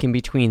a break in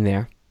between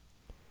there.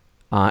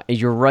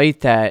 You're right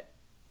that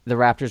the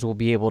Raptors will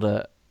be able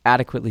to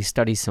adequately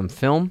study some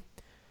film,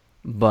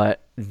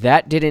 but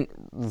that didn't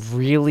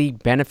really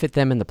benefit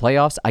them in the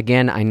playoffs.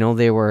 Again, I know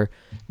they were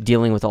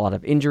dealing with a lot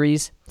of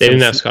injuries. They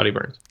didn't have Scotty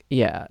Barnes.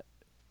 Yeah.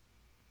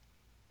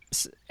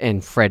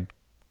 And Fred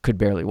could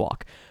barely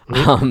walk.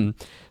 Mm-hmm.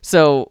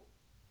 So,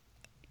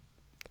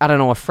 I don't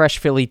know, a fresh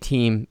Philly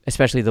team,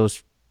 especially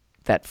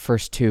that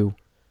first 2,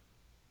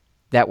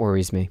 that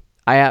worries me.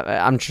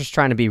 I'm just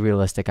trying to be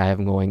realistic. I have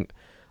them going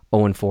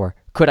 0-4.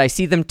 Could I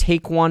see them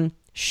take one?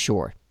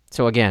 Sure.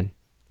 So again,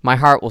 my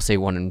heart will say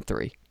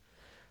 1-3.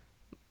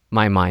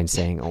 My mind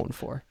saying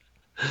 0-4.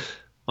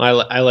 I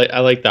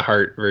like the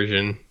heart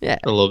version a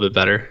little bit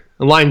better.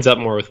 It lines up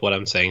more with what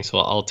I'm saying, so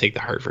I'll take the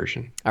heart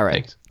version. All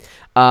right.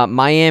 Thanks.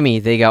 Miami,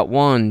 they got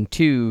 1,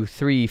 2,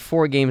 3,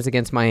 4 games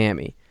against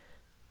Miami.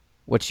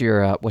 What's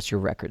your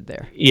record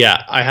there?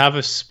 Yeah, I have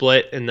a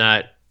split in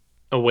that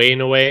away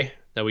and away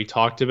that we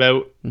talked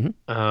about.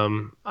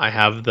 Mm-hmm. I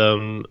have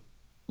them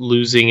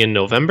losing in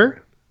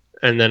November,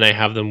 and then I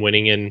have them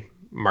winning in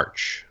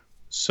March.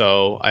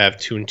 So I have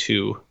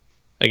 2-2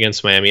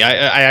 against Miami.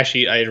 I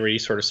had already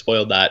sort of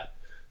spoiled that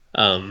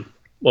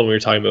when we were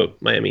talking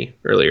about Miami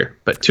earlier.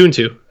 But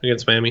 2-2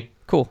 against Miami.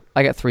 Cool.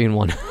 I got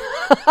 3-1.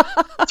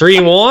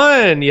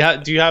 3-1. Yeah.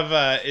 Do you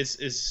have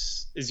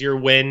is your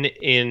win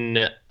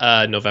in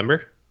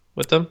November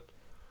with them?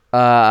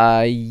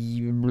 Let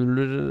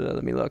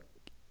me look.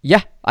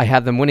 Yeah, I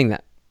have them winning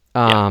that.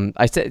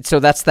 I said so.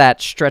 That's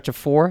that stretch of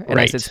 4, and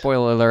I said,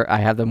 spoiler alert, I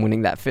have them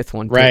winning that 5th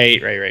one. Too.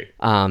 Right.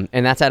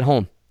 And that's at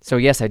home. So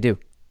yes, I do.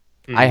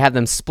 Mm-hmm. I have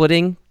them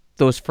splitting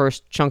those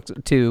first chunks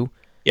of 2.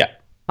 Yeah.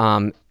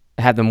 I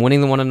have them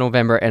winning the one in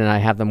November, and I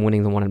have them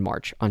winning the one in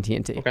March on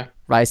TNT. Okay.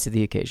 Rise to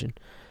the occasion.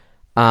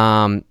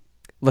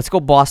 Let's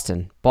go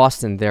Boston.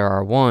 Boston, there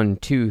are 1,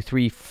 2,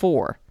 3,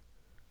 4.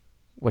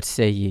 What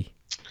say ye?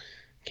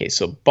 Okay,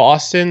 so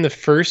Boston, the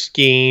first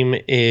game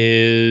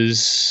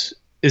is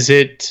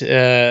it?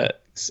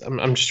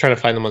 I'm just trying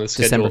to find them on the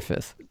schedule.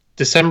 December 5th.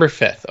 December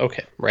 5th.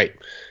 Okay, right.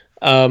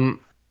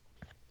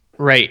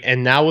 Right,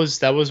 and that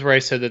was where I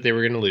said that they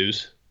were going to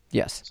lose.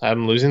 Yes. So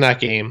I'm losing that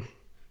game.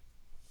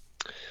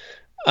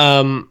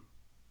 The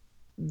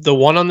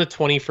one on the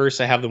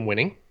 21st, I have them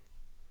winning.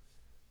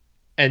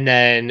 And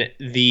then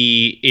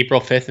the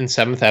April 5th and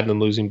 7th, I have them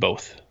losing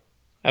both.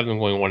 I have them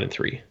going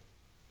 1-3.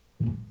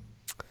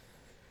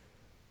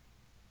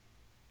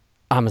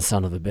 I'm a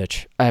son of a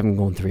bitch. I have them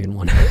going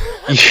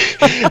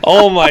 3-1.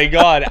 Oh my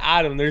God,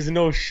 Adam, there's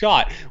no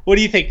shot. What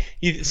do you think?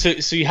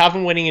 So you have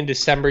them winning in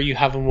December, you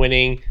have them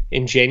winning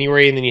in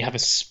January, and then you have a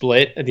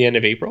split at the end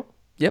of April?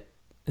 Yep.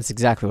 That's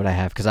exactly what I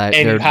have, because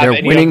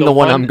they're winning the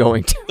one I'm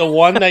going to. The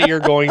one that you're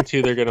going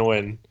to, they're going to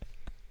win.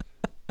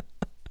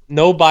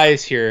 No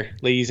bias here,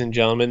 ladies and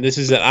gentlemen. This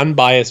is an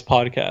unbiased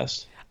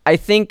podcast. I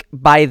think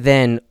by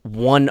then,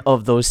 one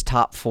of those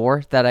top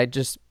 4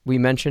 that we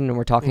mentioned and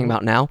we're talking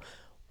about now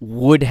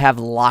would have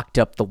locked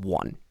up the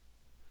 1.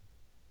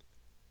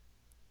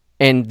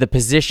 And the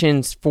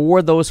positions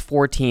for those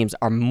 4 teams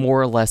are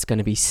more or less going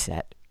to be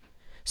set.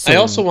 So, I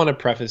also want to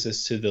preface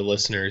this to the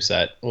listeners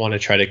that want to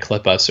try to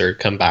clip us or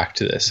come back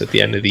to this at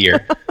the end of the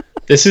year.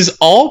 This is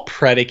all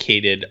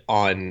predicated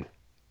on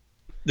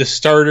the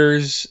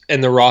starters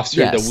and the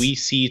roster that we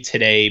see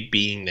today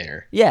being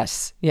there.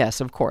 Yes,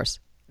 of course.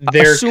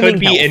 There could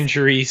be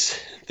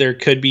injuries. There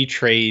could be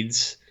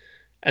trades.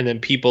 And then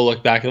people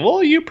look back and,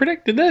 well, you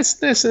predicted this,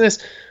 this, and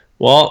this.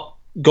 Well,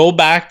 go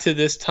back to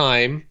this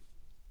time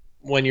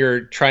when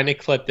you're trying to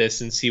clip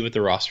this and see what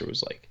the roster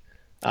was like.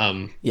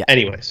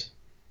 Anyways,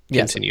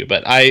 continue.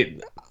 But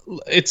I'm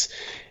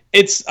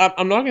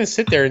not going to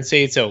sit there and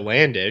say it's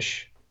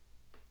outlandish.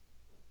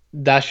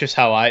 That's just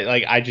how I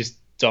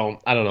don't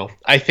know.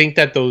 I think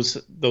that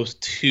those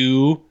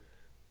 2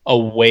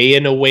 away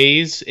and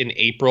aways in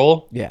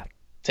April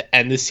to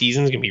end the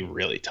season is going to be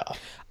really tough.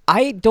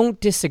 I don't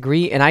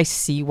disagree, and I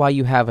see why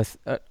you have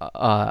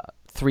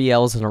 3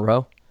 L's in a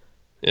row.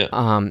 Yeah.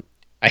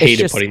 I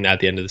hated putting that at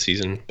the end of the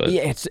season, but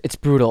yeah, it's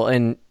brutal,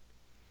 and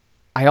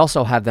I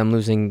also have them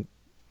losing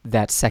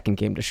that second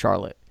game to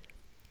Charlotte.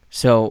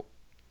 So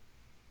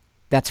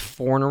that's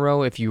 4 in a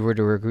row. If you were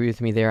to agree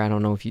with me there, I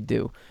don't know if you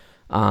do.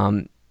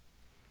 No.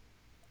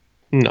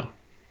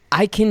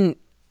 I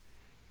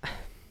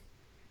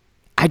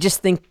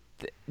just think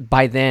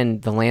by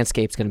then the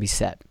landscape's going to be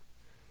set.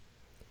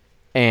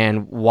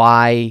 And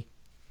why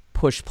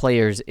push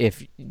players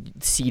if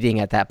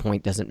seeding at that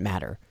point doesn't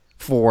matter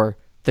for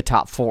the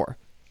top 4?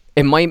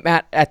 It might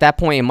at that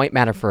point. It might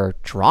matter for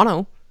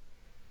Toronto,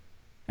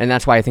 and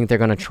that's why I think they're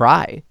going to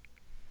try.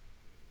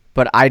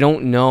 But I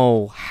don't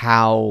know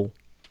how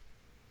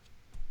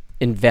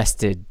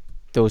invested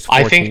those 4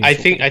 teams will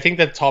be. I think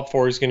that top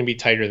 4 is going to be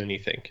tighter than you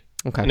think.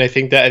 Okay. And I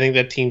think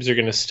that teams are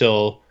going to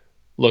still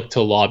look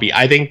to lobby.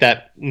 I think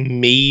that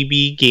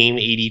maybe game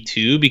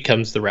 82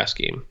 becomes the rest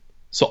game.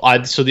 So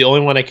the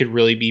only one I could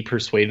really be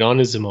persuaded on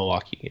is the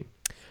Milwaukee game.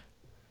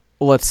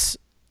 Let's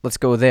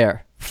go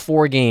there.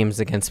 4 games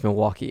against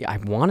Milwaukee. I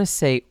want to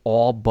say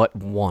all but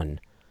one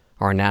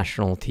are on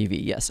national TV.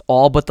 Yes,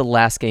 all but the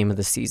last game of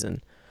the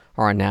season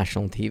are on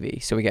national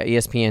TV. So we got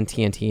ESPN,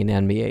 TNT, and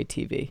NBA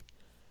TV.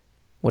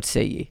 What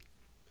say ye?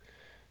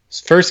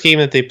 First game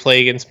that they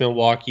play against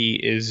Milwaukee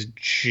is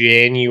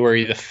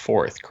January the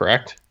 4th,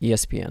 correct?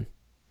 ESPN.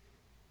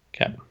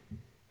 Okay.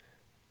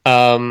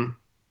 I'm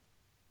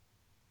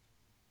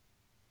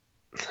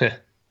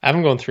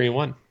going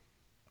 3-1.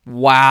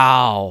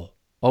 Wow.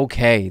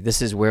 Okay,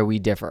 this is where we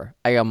differ.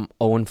 I am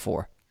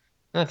 0-4.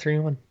 Not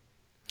 3-1.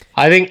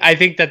 I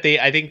think that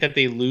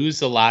they lose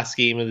the last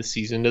game of the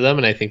season to them,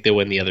 and I think they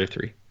win the other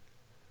 3.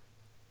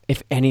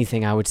 If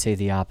anything, I would say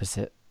the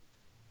opposite.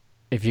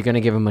 If you're going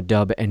to give them a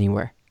dub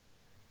anywhere.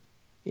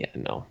 Yeah,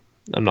 no.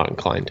 I'm not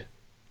inclined.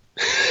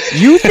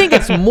 You think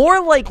it's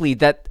more likely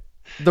that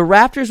the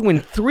Raptors win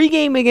 3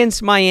 games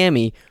against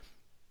Miami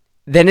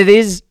than it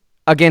is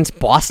against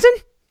Boston?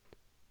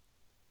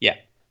 Yeah.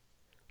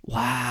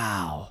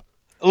 Wow.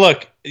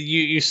 Look,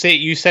 you said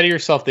it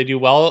yourself. They do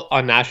well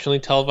on nationally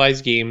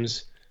televised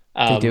games.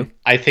 They do.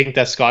 I think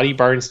that Scotty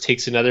Barnes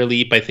takes another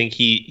leap. I think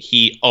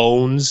he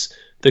owns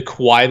the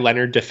Kawhi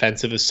Leonard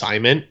defensive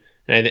assignment.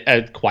 And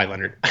Kawhi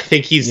Leonard. I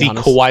think he's Giannis.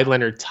 the Kawhi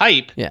Leonard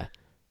type. Yeah.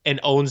 And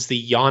owns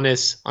the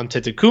Giannis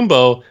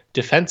Antetokounmpo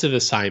defensive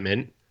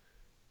assignment.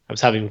 I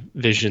was having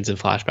visions and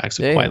flashbacks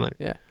of Kawhi Leonard.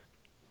 Yeah.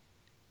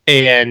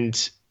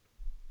 And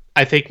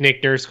I think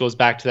Nick Nurse goes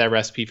back to that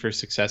recipe for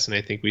success, and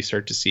I think we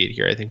start to see it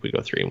here. I think we go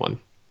 3-1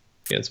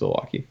 against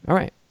Milwaukee. All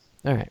right.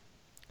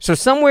 So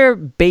somewhere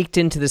baked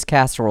into this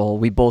casserole,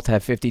 we both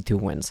have 52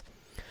 wins.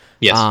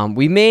 Yes.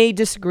 We may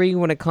disagree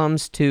when it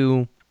comes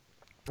to,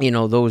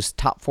 those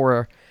top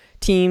 4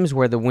 teams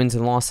where the wins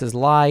and losses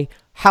lie.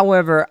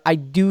 However, I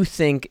do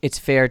think it's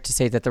fair to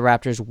say that the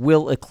Raptors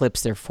will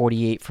eclipse their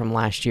 48 from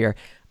last year.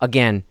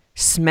 Again,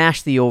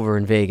 smash the over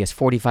in Vegas.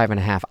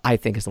 45.5, I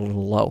think, is a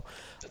little low.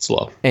 It's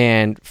low.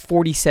 And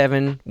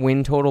 47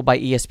 win total by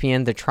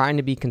ESPN. They're trying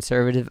to be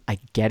conservative. I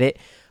get it.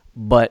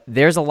 But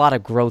there's a lot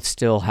of growth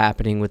still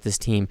happening with this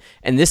team.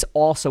 And this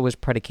also is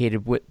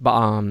predicated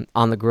on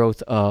the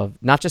growth of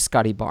not just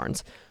Scotty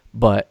Barnes,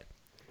 but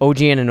OG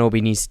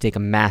Anunoby needs to take a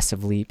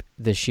massive leap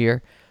this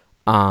year.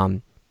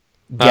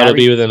 That'll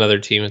be with another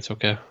team. It's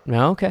okay.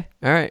 No, okay.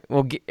 All right.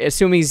 Well,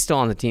 assuming he's still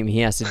on the team, he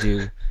has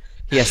to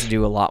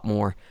do a lot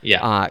more.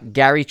 Yeah.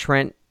 Gary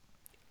Trent,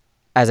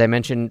 as I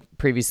mentioned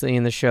previously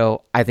in the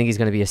show, I think he's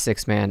going to be a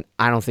 6-man.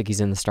 I don't think he's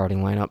in the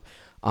starting lineup.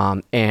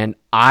 And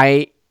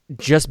I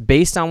just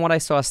based on what I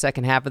saw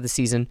second half of the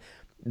season,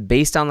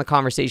 based on the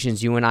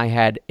conversations you and I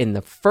had in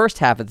the first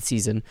half of the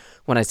season,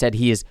 when I said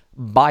he is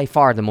by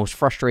far the most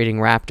frustrating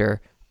Raptor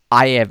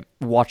I have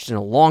watched in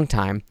a long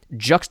time,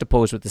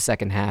 juxtaposed with the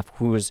second half,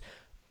 who was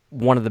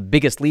one of the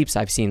biggest leaps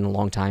I've seen in a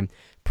long time,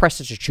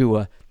 Precious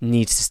Achiuwa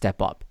needs to step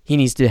up. He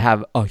needs to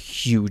have a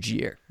huge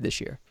year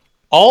this year.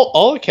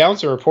 All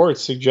accounts and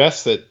reports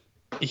suggest that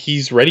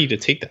he's ready to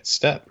take that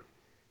step.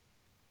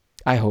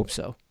 I hope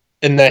so.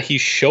 And that he's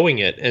showing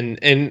it.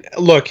 And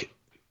look,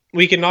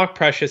 we can knock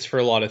Precious for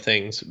a lot of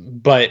things,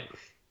 but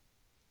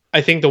I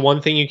think the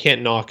one thing you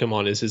can't knock him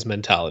on is his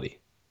mentality.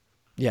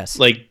 Yes.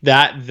 Like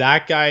that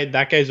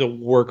guy's a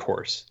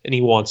workhorse and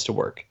he wants to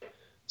work.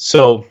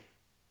 So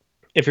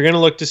if you're going to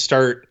look to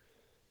start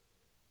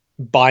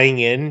buying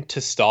into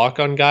stock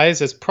on guys,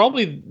 that's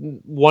probably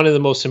one of the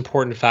most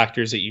important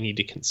factors that you need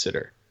to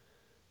consider.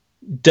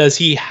 Does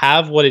he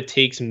have what it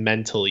takes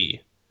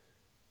mentally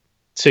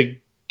to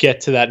get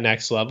to that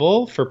next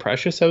level? For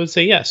Precious, I would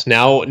say yes.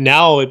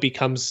 Now it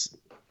becomes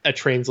a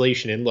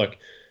translation. And look,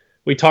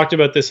 we talked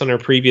about this on our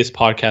previous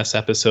podcast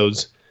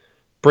episodes.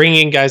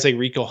 Bringing in guys like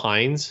Rico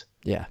Hines,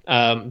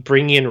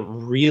 bringing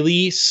in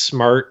really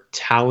smart,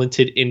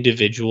 talented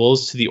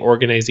individuals to the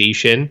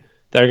organization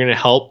that are going to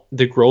help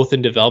the growth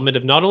and development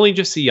of not only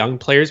just the young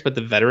players, but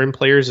the veteran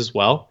players as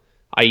well,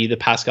 i.e. the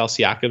Pascal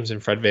Siakams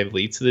and Fred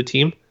VanVleets of the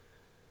team.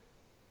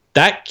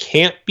 That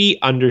can't be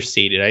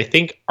understated. I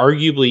think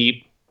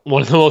arguably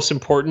one of the most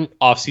important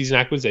offseason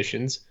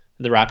acquisitions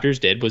the Raptors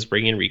did was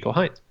bring in Rico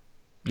Hines.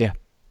 Yeah.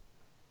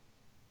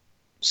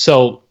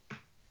 So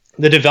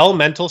the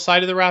developmental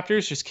side of the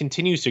Raptors just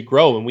continues to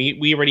grow, and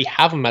we already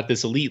have them at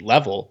this elite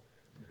level.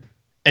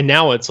 And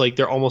now it's like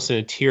they're almost in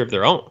a tier of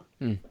their own.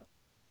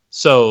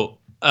 So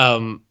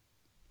I'm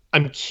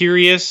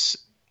curious.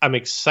 I'm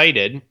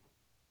excited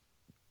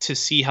to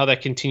see how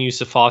that continues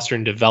to foster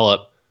and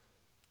develop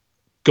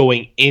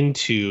going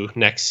into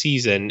next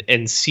season,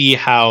 and see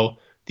how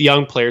the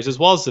young players as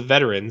well as the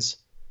veterans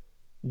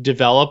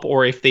develop,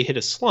 or if they hit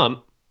a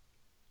slump,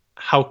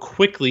 how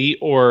quickly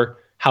or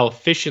how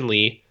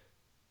efficiently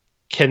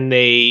can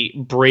they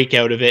break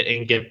out of it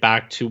and get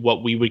back to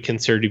what we would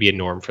consider to be a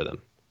norm for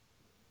them.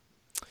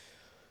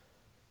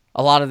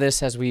 A lot of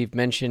this, as we've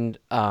mentioned,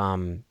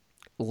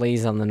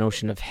 lays on the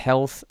notion of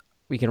health.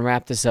 We can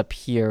wrap this up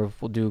here.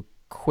 We'll do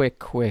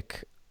quick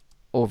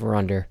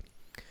over-under.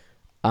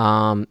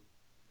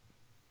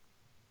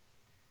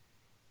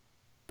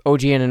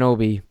 OG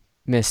Anunoby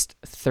missed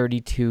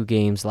 32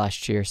 games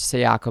last year.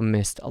 Siakam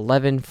missed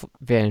 11.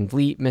 Van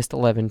Vliet missed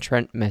 11.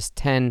 Trent missed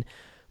 10.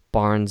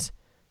 Barnes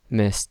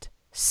missed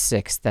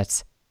 6.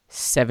 That's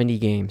 70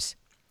 games.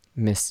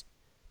 Missed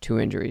 2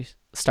 injuries.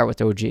 Let's start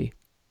with OG.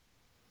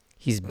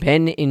 He's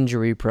been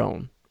injury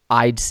prone,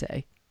 I'd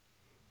say.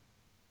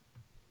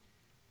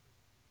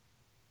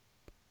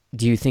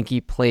 Do you think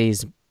he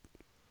plays? Do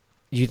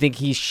you think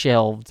he's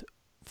shelved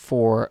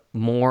for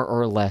more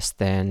or less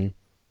than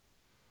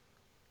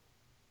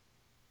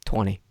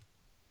 20?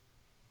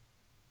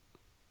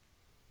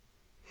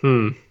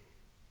 I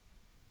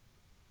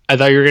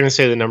thought you were going to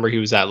say the number he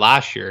was at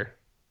last year,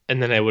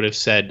 and then I would have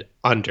said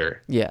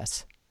under.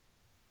 Yes.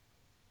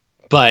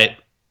 But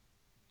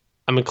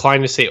I'm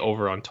inclined to say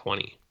over on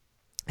 20.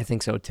 I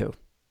think so too.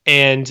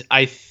 And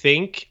I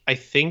think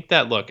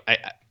that, look,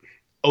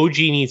 OG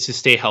needs to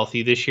stay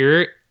healthy this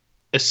year,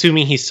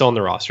 assuming he's still on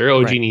the roster.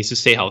 OG needs to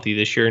stay healthy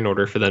this year in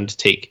order for them to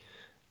take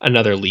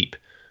another leap,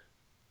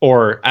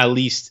 or at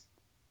least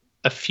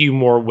a few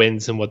more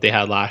wins than what they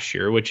had last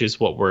year, which is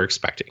what we're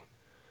expecting.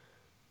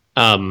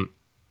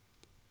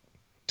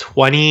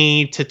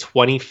 20 to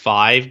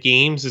 25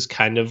 games is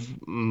kind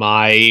of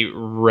my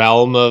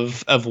realm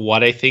of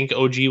what I think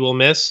OG will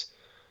miss.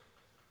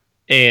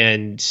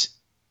 And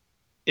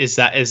is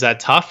that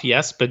tough?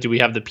 Yes, but do we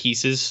have the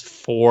pieces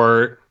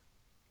for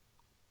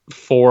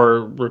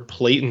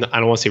replacing? I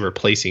don't want to say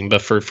replacing,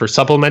 but for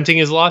supplementing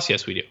his loss?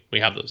 Yes, we do. We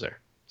have those there.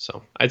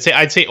 So I'd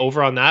say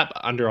over on that,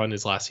 but under on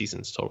his last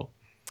season's total.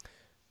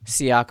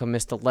 Siakam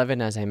missed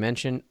 11, as I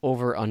mentioned.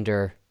 Over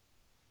under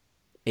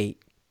 8.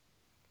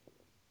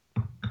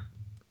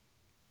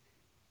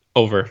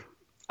 Over.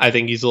 I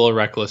think he's a little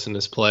reckless in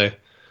his play.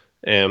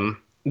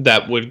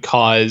 That would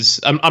cause...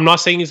 I'm not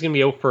saying he's going to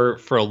be out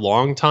for a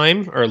long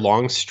time or a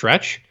long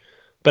stretch,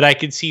 but I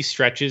could see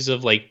stretches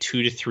of like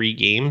 2 to 3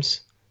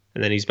 games,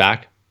 and then he's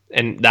back.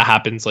 And that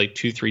happens like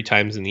 2-3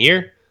 times in the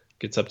year.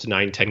 Gets up to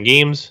 9-10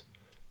 games.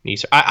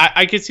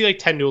 I could see like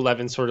 10 to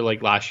 11, sort of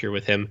like last year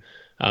with him.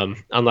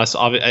 Unless...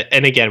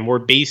 And again, we're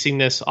basing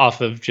this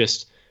off of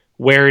just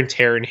wear and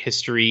tear in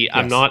history. Yes.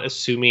 I'm not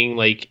assuming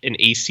like an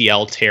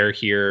ACL tear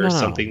here or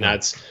something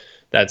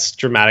that's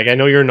dramatic. I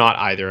know you're not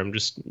either. I'm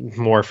just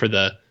more for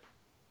the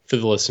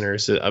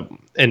listeners,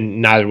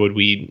 and neither would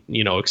we,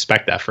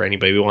 expect that for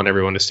anybody. We want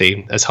everyone to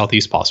stay as healthy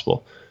as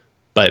possible,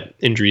 but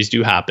injuries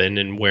do happen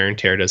and wear and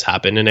tear does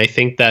happen. And I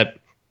think that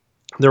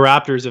the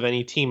Raptors of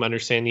any team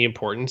understand the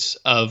importance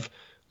of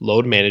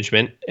load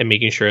management and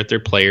making sure that their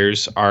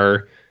players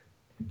are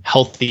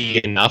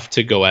healthy enough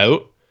to go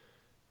out.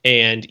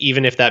 And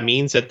even if that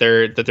means that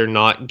they're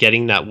not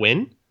getting that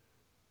win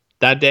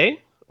that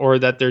day, or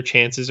that their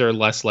chances are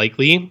less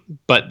likely,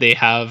 but they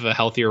have a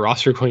healthier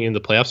roster going into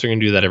the playoffs, they're going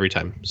to do that every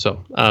time.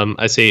 So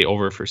I say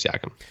over for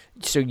Siakam.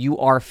 So you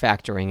are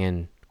factoring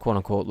in quote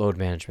unquote load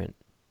management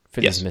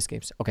for these missed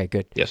games. Okay,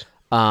 good. Yes.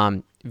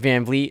 Van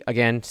Vliet,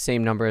 again,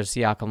 same number as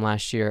Siakam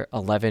last year,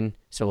 11.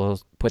 So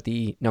we'll put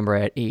the number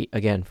at 8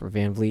 again for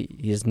Van Vliet.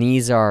 His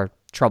knees are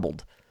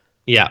troubled.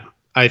 Yeah.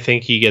 I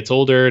think he gets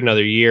older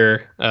another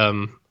year.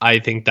 I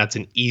think that's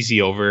an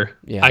easy over.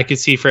 Yeah. I could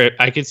see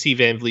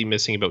Van Vliet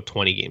missing about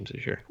 20 games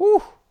this year.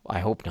 Whew, I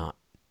hope not.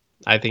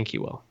 I think he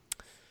will.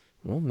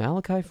 Well,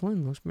 Malachi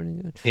Flynn looks pretty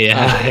good.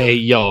 Yeah. Hey,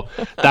 yo,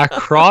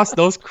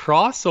 those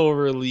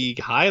crossover league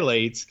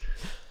highlights,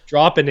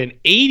 dropping an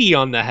 80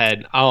 on the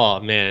head. Oh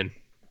man,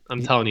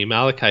 I'm telling you,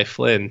 Malachi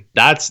Flynn.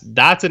 That's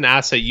an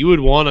asset you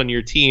would want on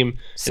your team,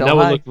 and that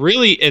would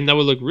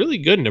look really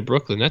good in a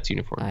Brooklyn Nets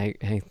uniform.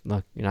 Hey,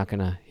 look, you're not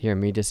gonna hear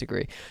me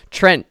disagree.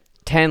 Trent,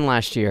 10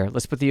 last year.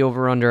 Let's put the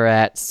over/under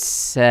at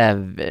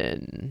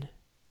 7.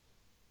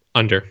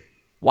 Under.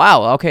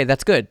 Wow. Okay,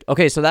 that's good.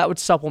 Okay, so that would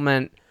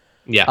supplement.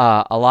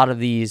 Yeah. A lot of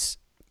these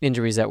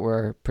injuries that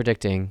we're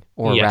predicting,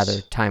 or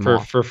rather time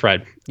off for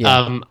Fred.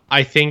 Yeah.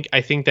 I think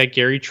that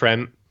Gary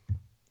Trent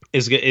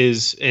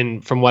is,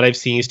 and from what I've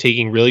seen, he's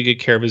taking really good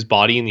care of his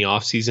body in the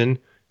off season.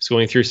 He's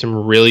going through some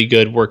really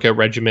good workout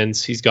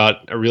regimens. He's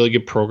got a really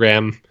good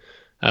program.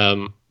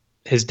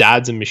 His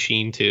dad's a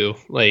machine too.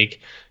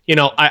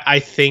 I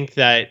think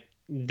that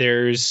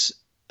there's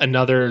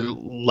another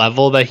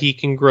level that he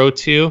can grow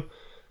to.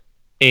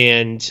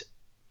 And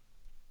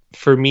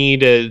for me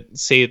to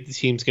say that the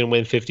team's going to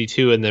win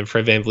 52 and then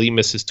Fred VanVleet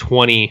misses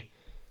 20,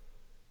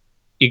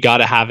 you got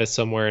to have it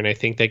somewhere. And I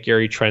think that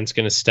Gary Trent's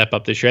going to step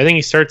up this year. I think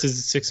he starts as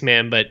a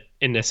 6-man, but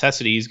in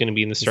necessity, he's going to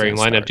be in the starting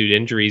lineup due to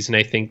injuries. And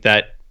I think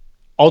that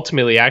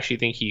ultimately, I actually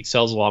think he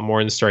excels a lot more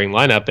in the starting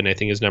lineup. And I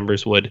think his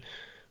numbers would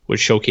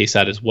showcase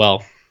that as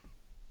well.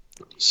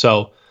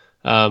 So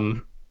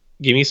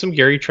give me some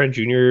Gary Trent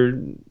Jr.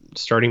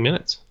 starting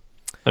minutes.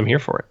 I'm here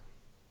for it.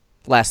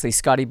 Lastly,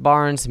 Scotty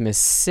Barnes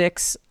missed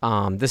 6.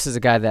 This is a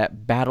guy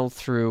that battled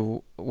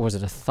through, was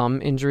it a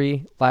thumb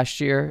injury last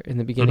year in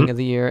the beginning of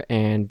the year?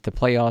 And the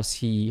playoffs,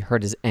 he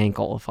hurt his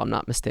ankle, if I'm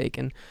not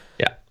mistaken.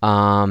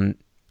 Yeah.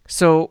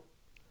 So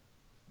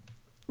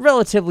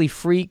relatively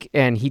freak,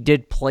 and he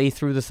did play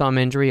through the thumb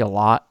injury a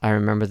lot. I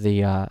remember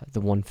the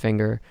one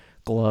finger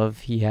glove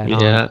he had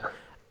on.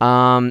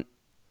 Yeah.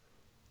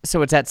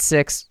 So it's at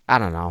 6. I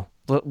don't know.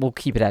 we'll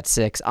keep it at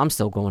 6. I'm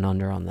still going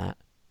under on that.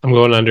 I'm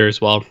going under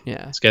as well.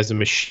 Yeah. This guy's a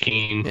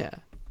machine. Yeah.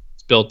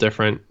 It's built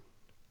different.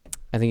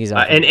 I think he's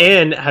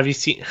and have you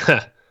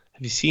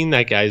seen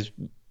that guy's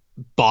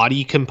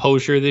body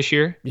composure this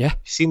year? Yeah. You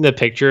seen the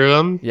picture of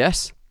him?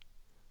 Yes.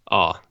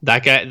 Oh,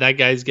 that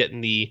guy's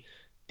getting the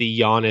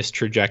Giannis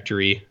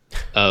trajectory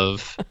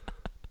of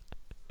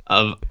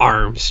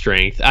arm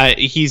strength.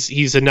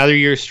 He's another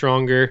year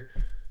stronger.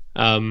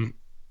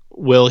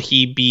 Will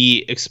he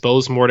be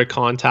exposed more to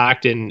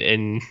contact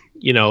and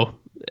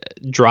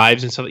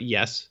drives and stuff?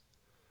 Yes.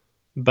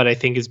 But I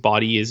think his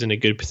body is in a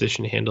good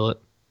position to handle it.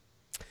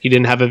 He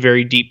didn't have a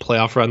very deep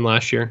playoff run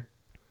last year.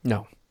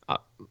 No.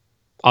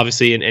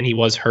 Obviously, and he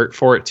was hurt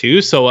for it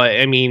too. So,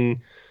 I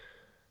mean,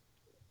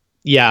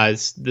 yeah,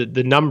 it's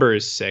the number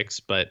is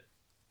 6, but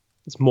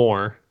it's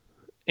more.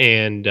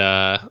 And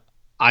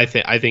I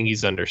think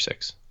he's under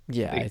 6.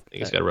 Yeah. I think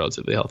he's got a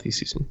relatively healthy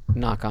season.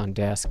 Knock on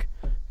desk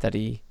that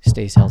he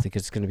stays healthy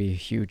because it's going to be a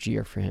huge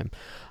year for him.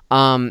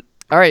 All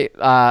right.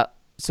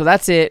 So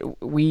that's it.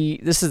 We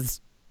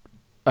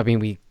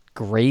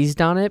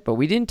grazed on it, but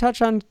we didn't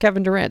touch on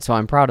Kevin Durant, so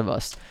I'm proud of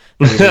us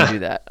that we didn't do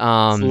that.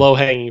 It's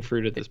low-hanging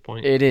fruit at this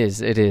point. It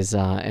is,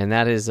 and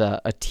that is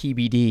a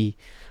TBD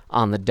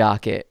on the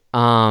docket.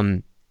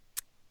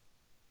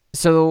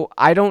 So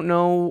I don't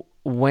know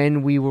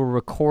when we will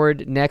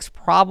record next.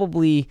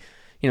 Probably,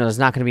 there's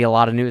not going to be a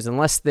lot of news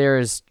unless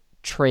there's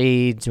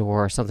trades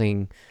or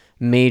something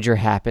major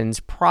happens.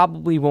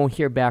 Probably won't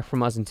hear back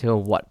from us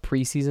until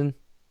preseason,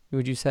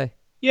 would you say?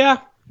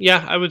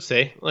 Yeah, I would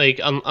say,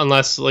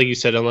 unless, like you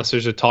said, unless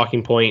there's a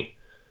talking point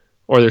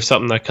or there's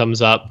something that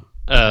comes up,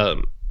 a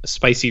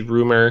spicy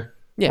rumor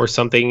or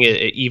something,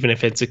 even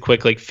if it's a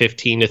quick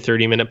 15 to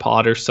 30 minute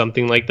pod or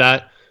something like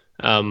that.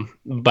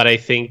 But I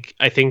think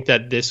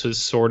that this was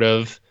sort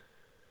of,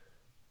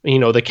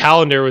 the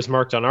calendar was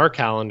marked on our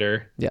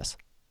calendar. Yes.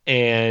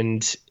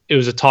 And it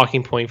was a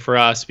talking point for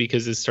us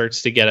because it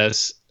starts to get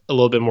us a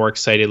little bit more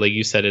excited. Like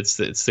you said, it's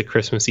the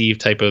Christmas Eve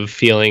type of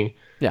feeling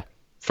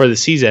for the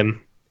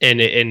season. And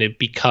it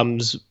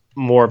becomes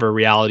more of a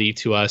reality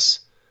to us.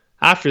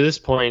 After this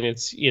point,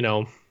 it's,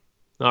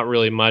 not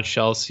really much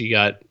else. You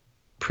got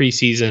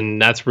preseason.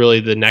 That's really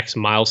the next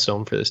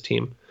milestone for this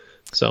team.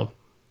 So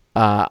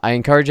I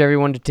encourage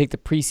everyone to take the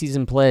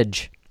preseason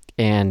pledge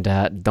and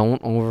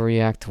don't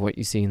overreact to what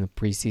you see in the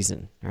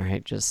preseason. All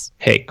right,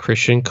 hey,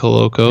 Christian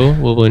Koloko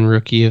will win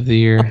Rookie of the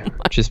Year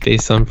just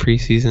based on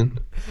preseason.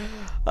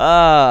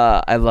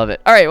 I love it.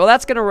 All right, well,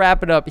 that's gonna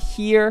wrap it up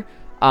here.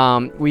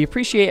 We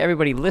appreciate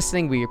everybody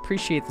listening. We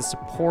appreciate the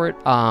support.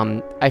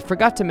 I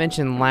forgot to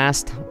mention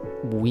last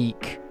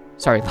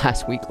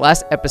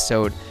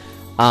episode,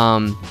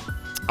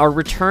 our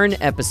return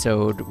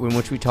episode in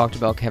which we talked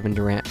about Kevin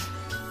Durant.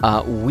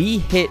 We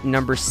hit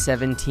number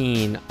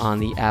 17 on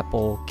the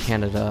Apple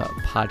Canada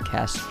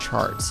podcast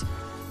charts.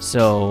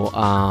 So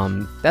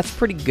that's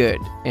pretty good.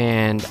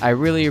 And I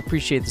really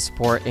appreciate the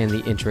support and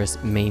the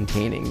interest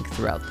maintaining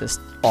throughout this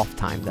off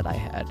time that I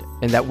had,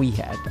 and that we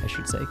had, I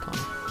should say, Connor.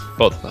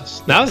 Both of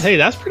us.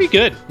 That's pretty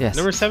good. Yes.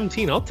 Number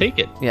 17, I'll take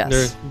it.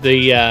 Yes.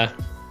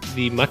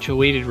 The much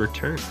awaited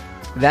return.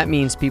 That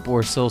means people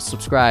were still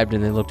subscribed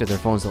and they looked at their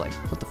phones and like,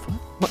 what the fuck?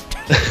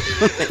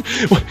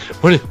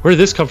 Where did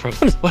this come from?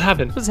 What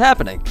happened? What's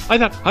happening?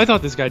 I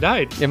thought this guy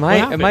died. Am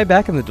I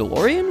back in the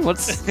DeLorean?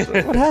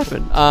 What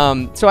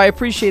happened? So I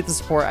appreciate the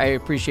support. I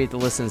appreciate the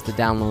listens, the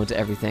downloads,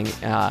 everything.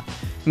 It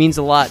means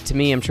a lot to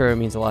me. I'm sure it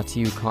means a lot to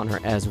you, Connor,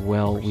 as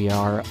well. We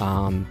are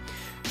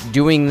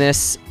doing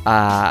this.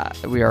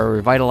 We are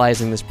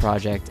revitalizing this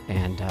project,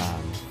 and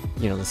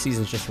the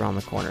season's just around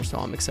the corner, so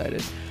I'm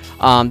excited.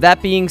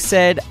 That being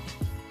said,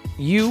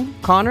 you,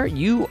 Connor,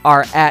 you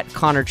are at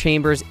Connor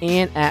Chambers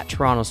and at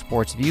Toronto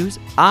Sports Views.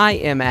 I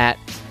am at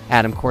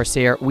Adam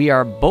Corsair. We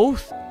are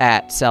both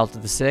at South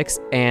of the Six,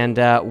 and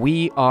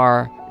we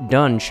are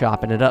done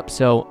chopping it up.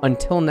 So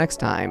until next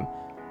time,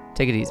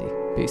 take it easy.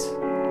 Peace.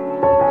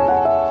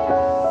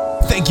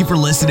 Thank you for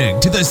listening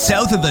to the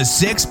South of the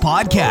Six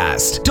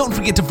podcast. Don't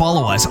forget to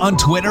follow us on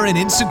Twitter and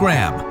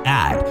Instagram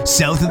at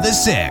South of the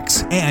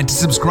Six, and to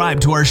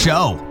subscribe to our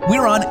show.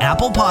 We're on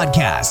Apple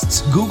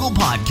Podcasts, Google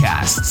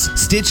Podcasts,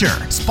 Stitcher,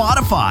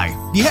 Spotify.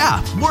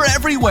 Yeah, we're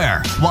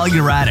everywhere. While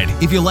you're at it,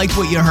 if you liked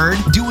what you heard,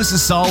 do us a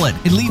solid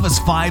and leave us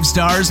 5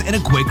 stars and a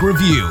quick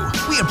review.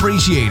 We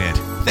appreciate it.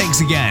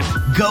 Thanks again.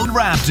 Go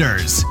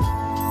Raptors!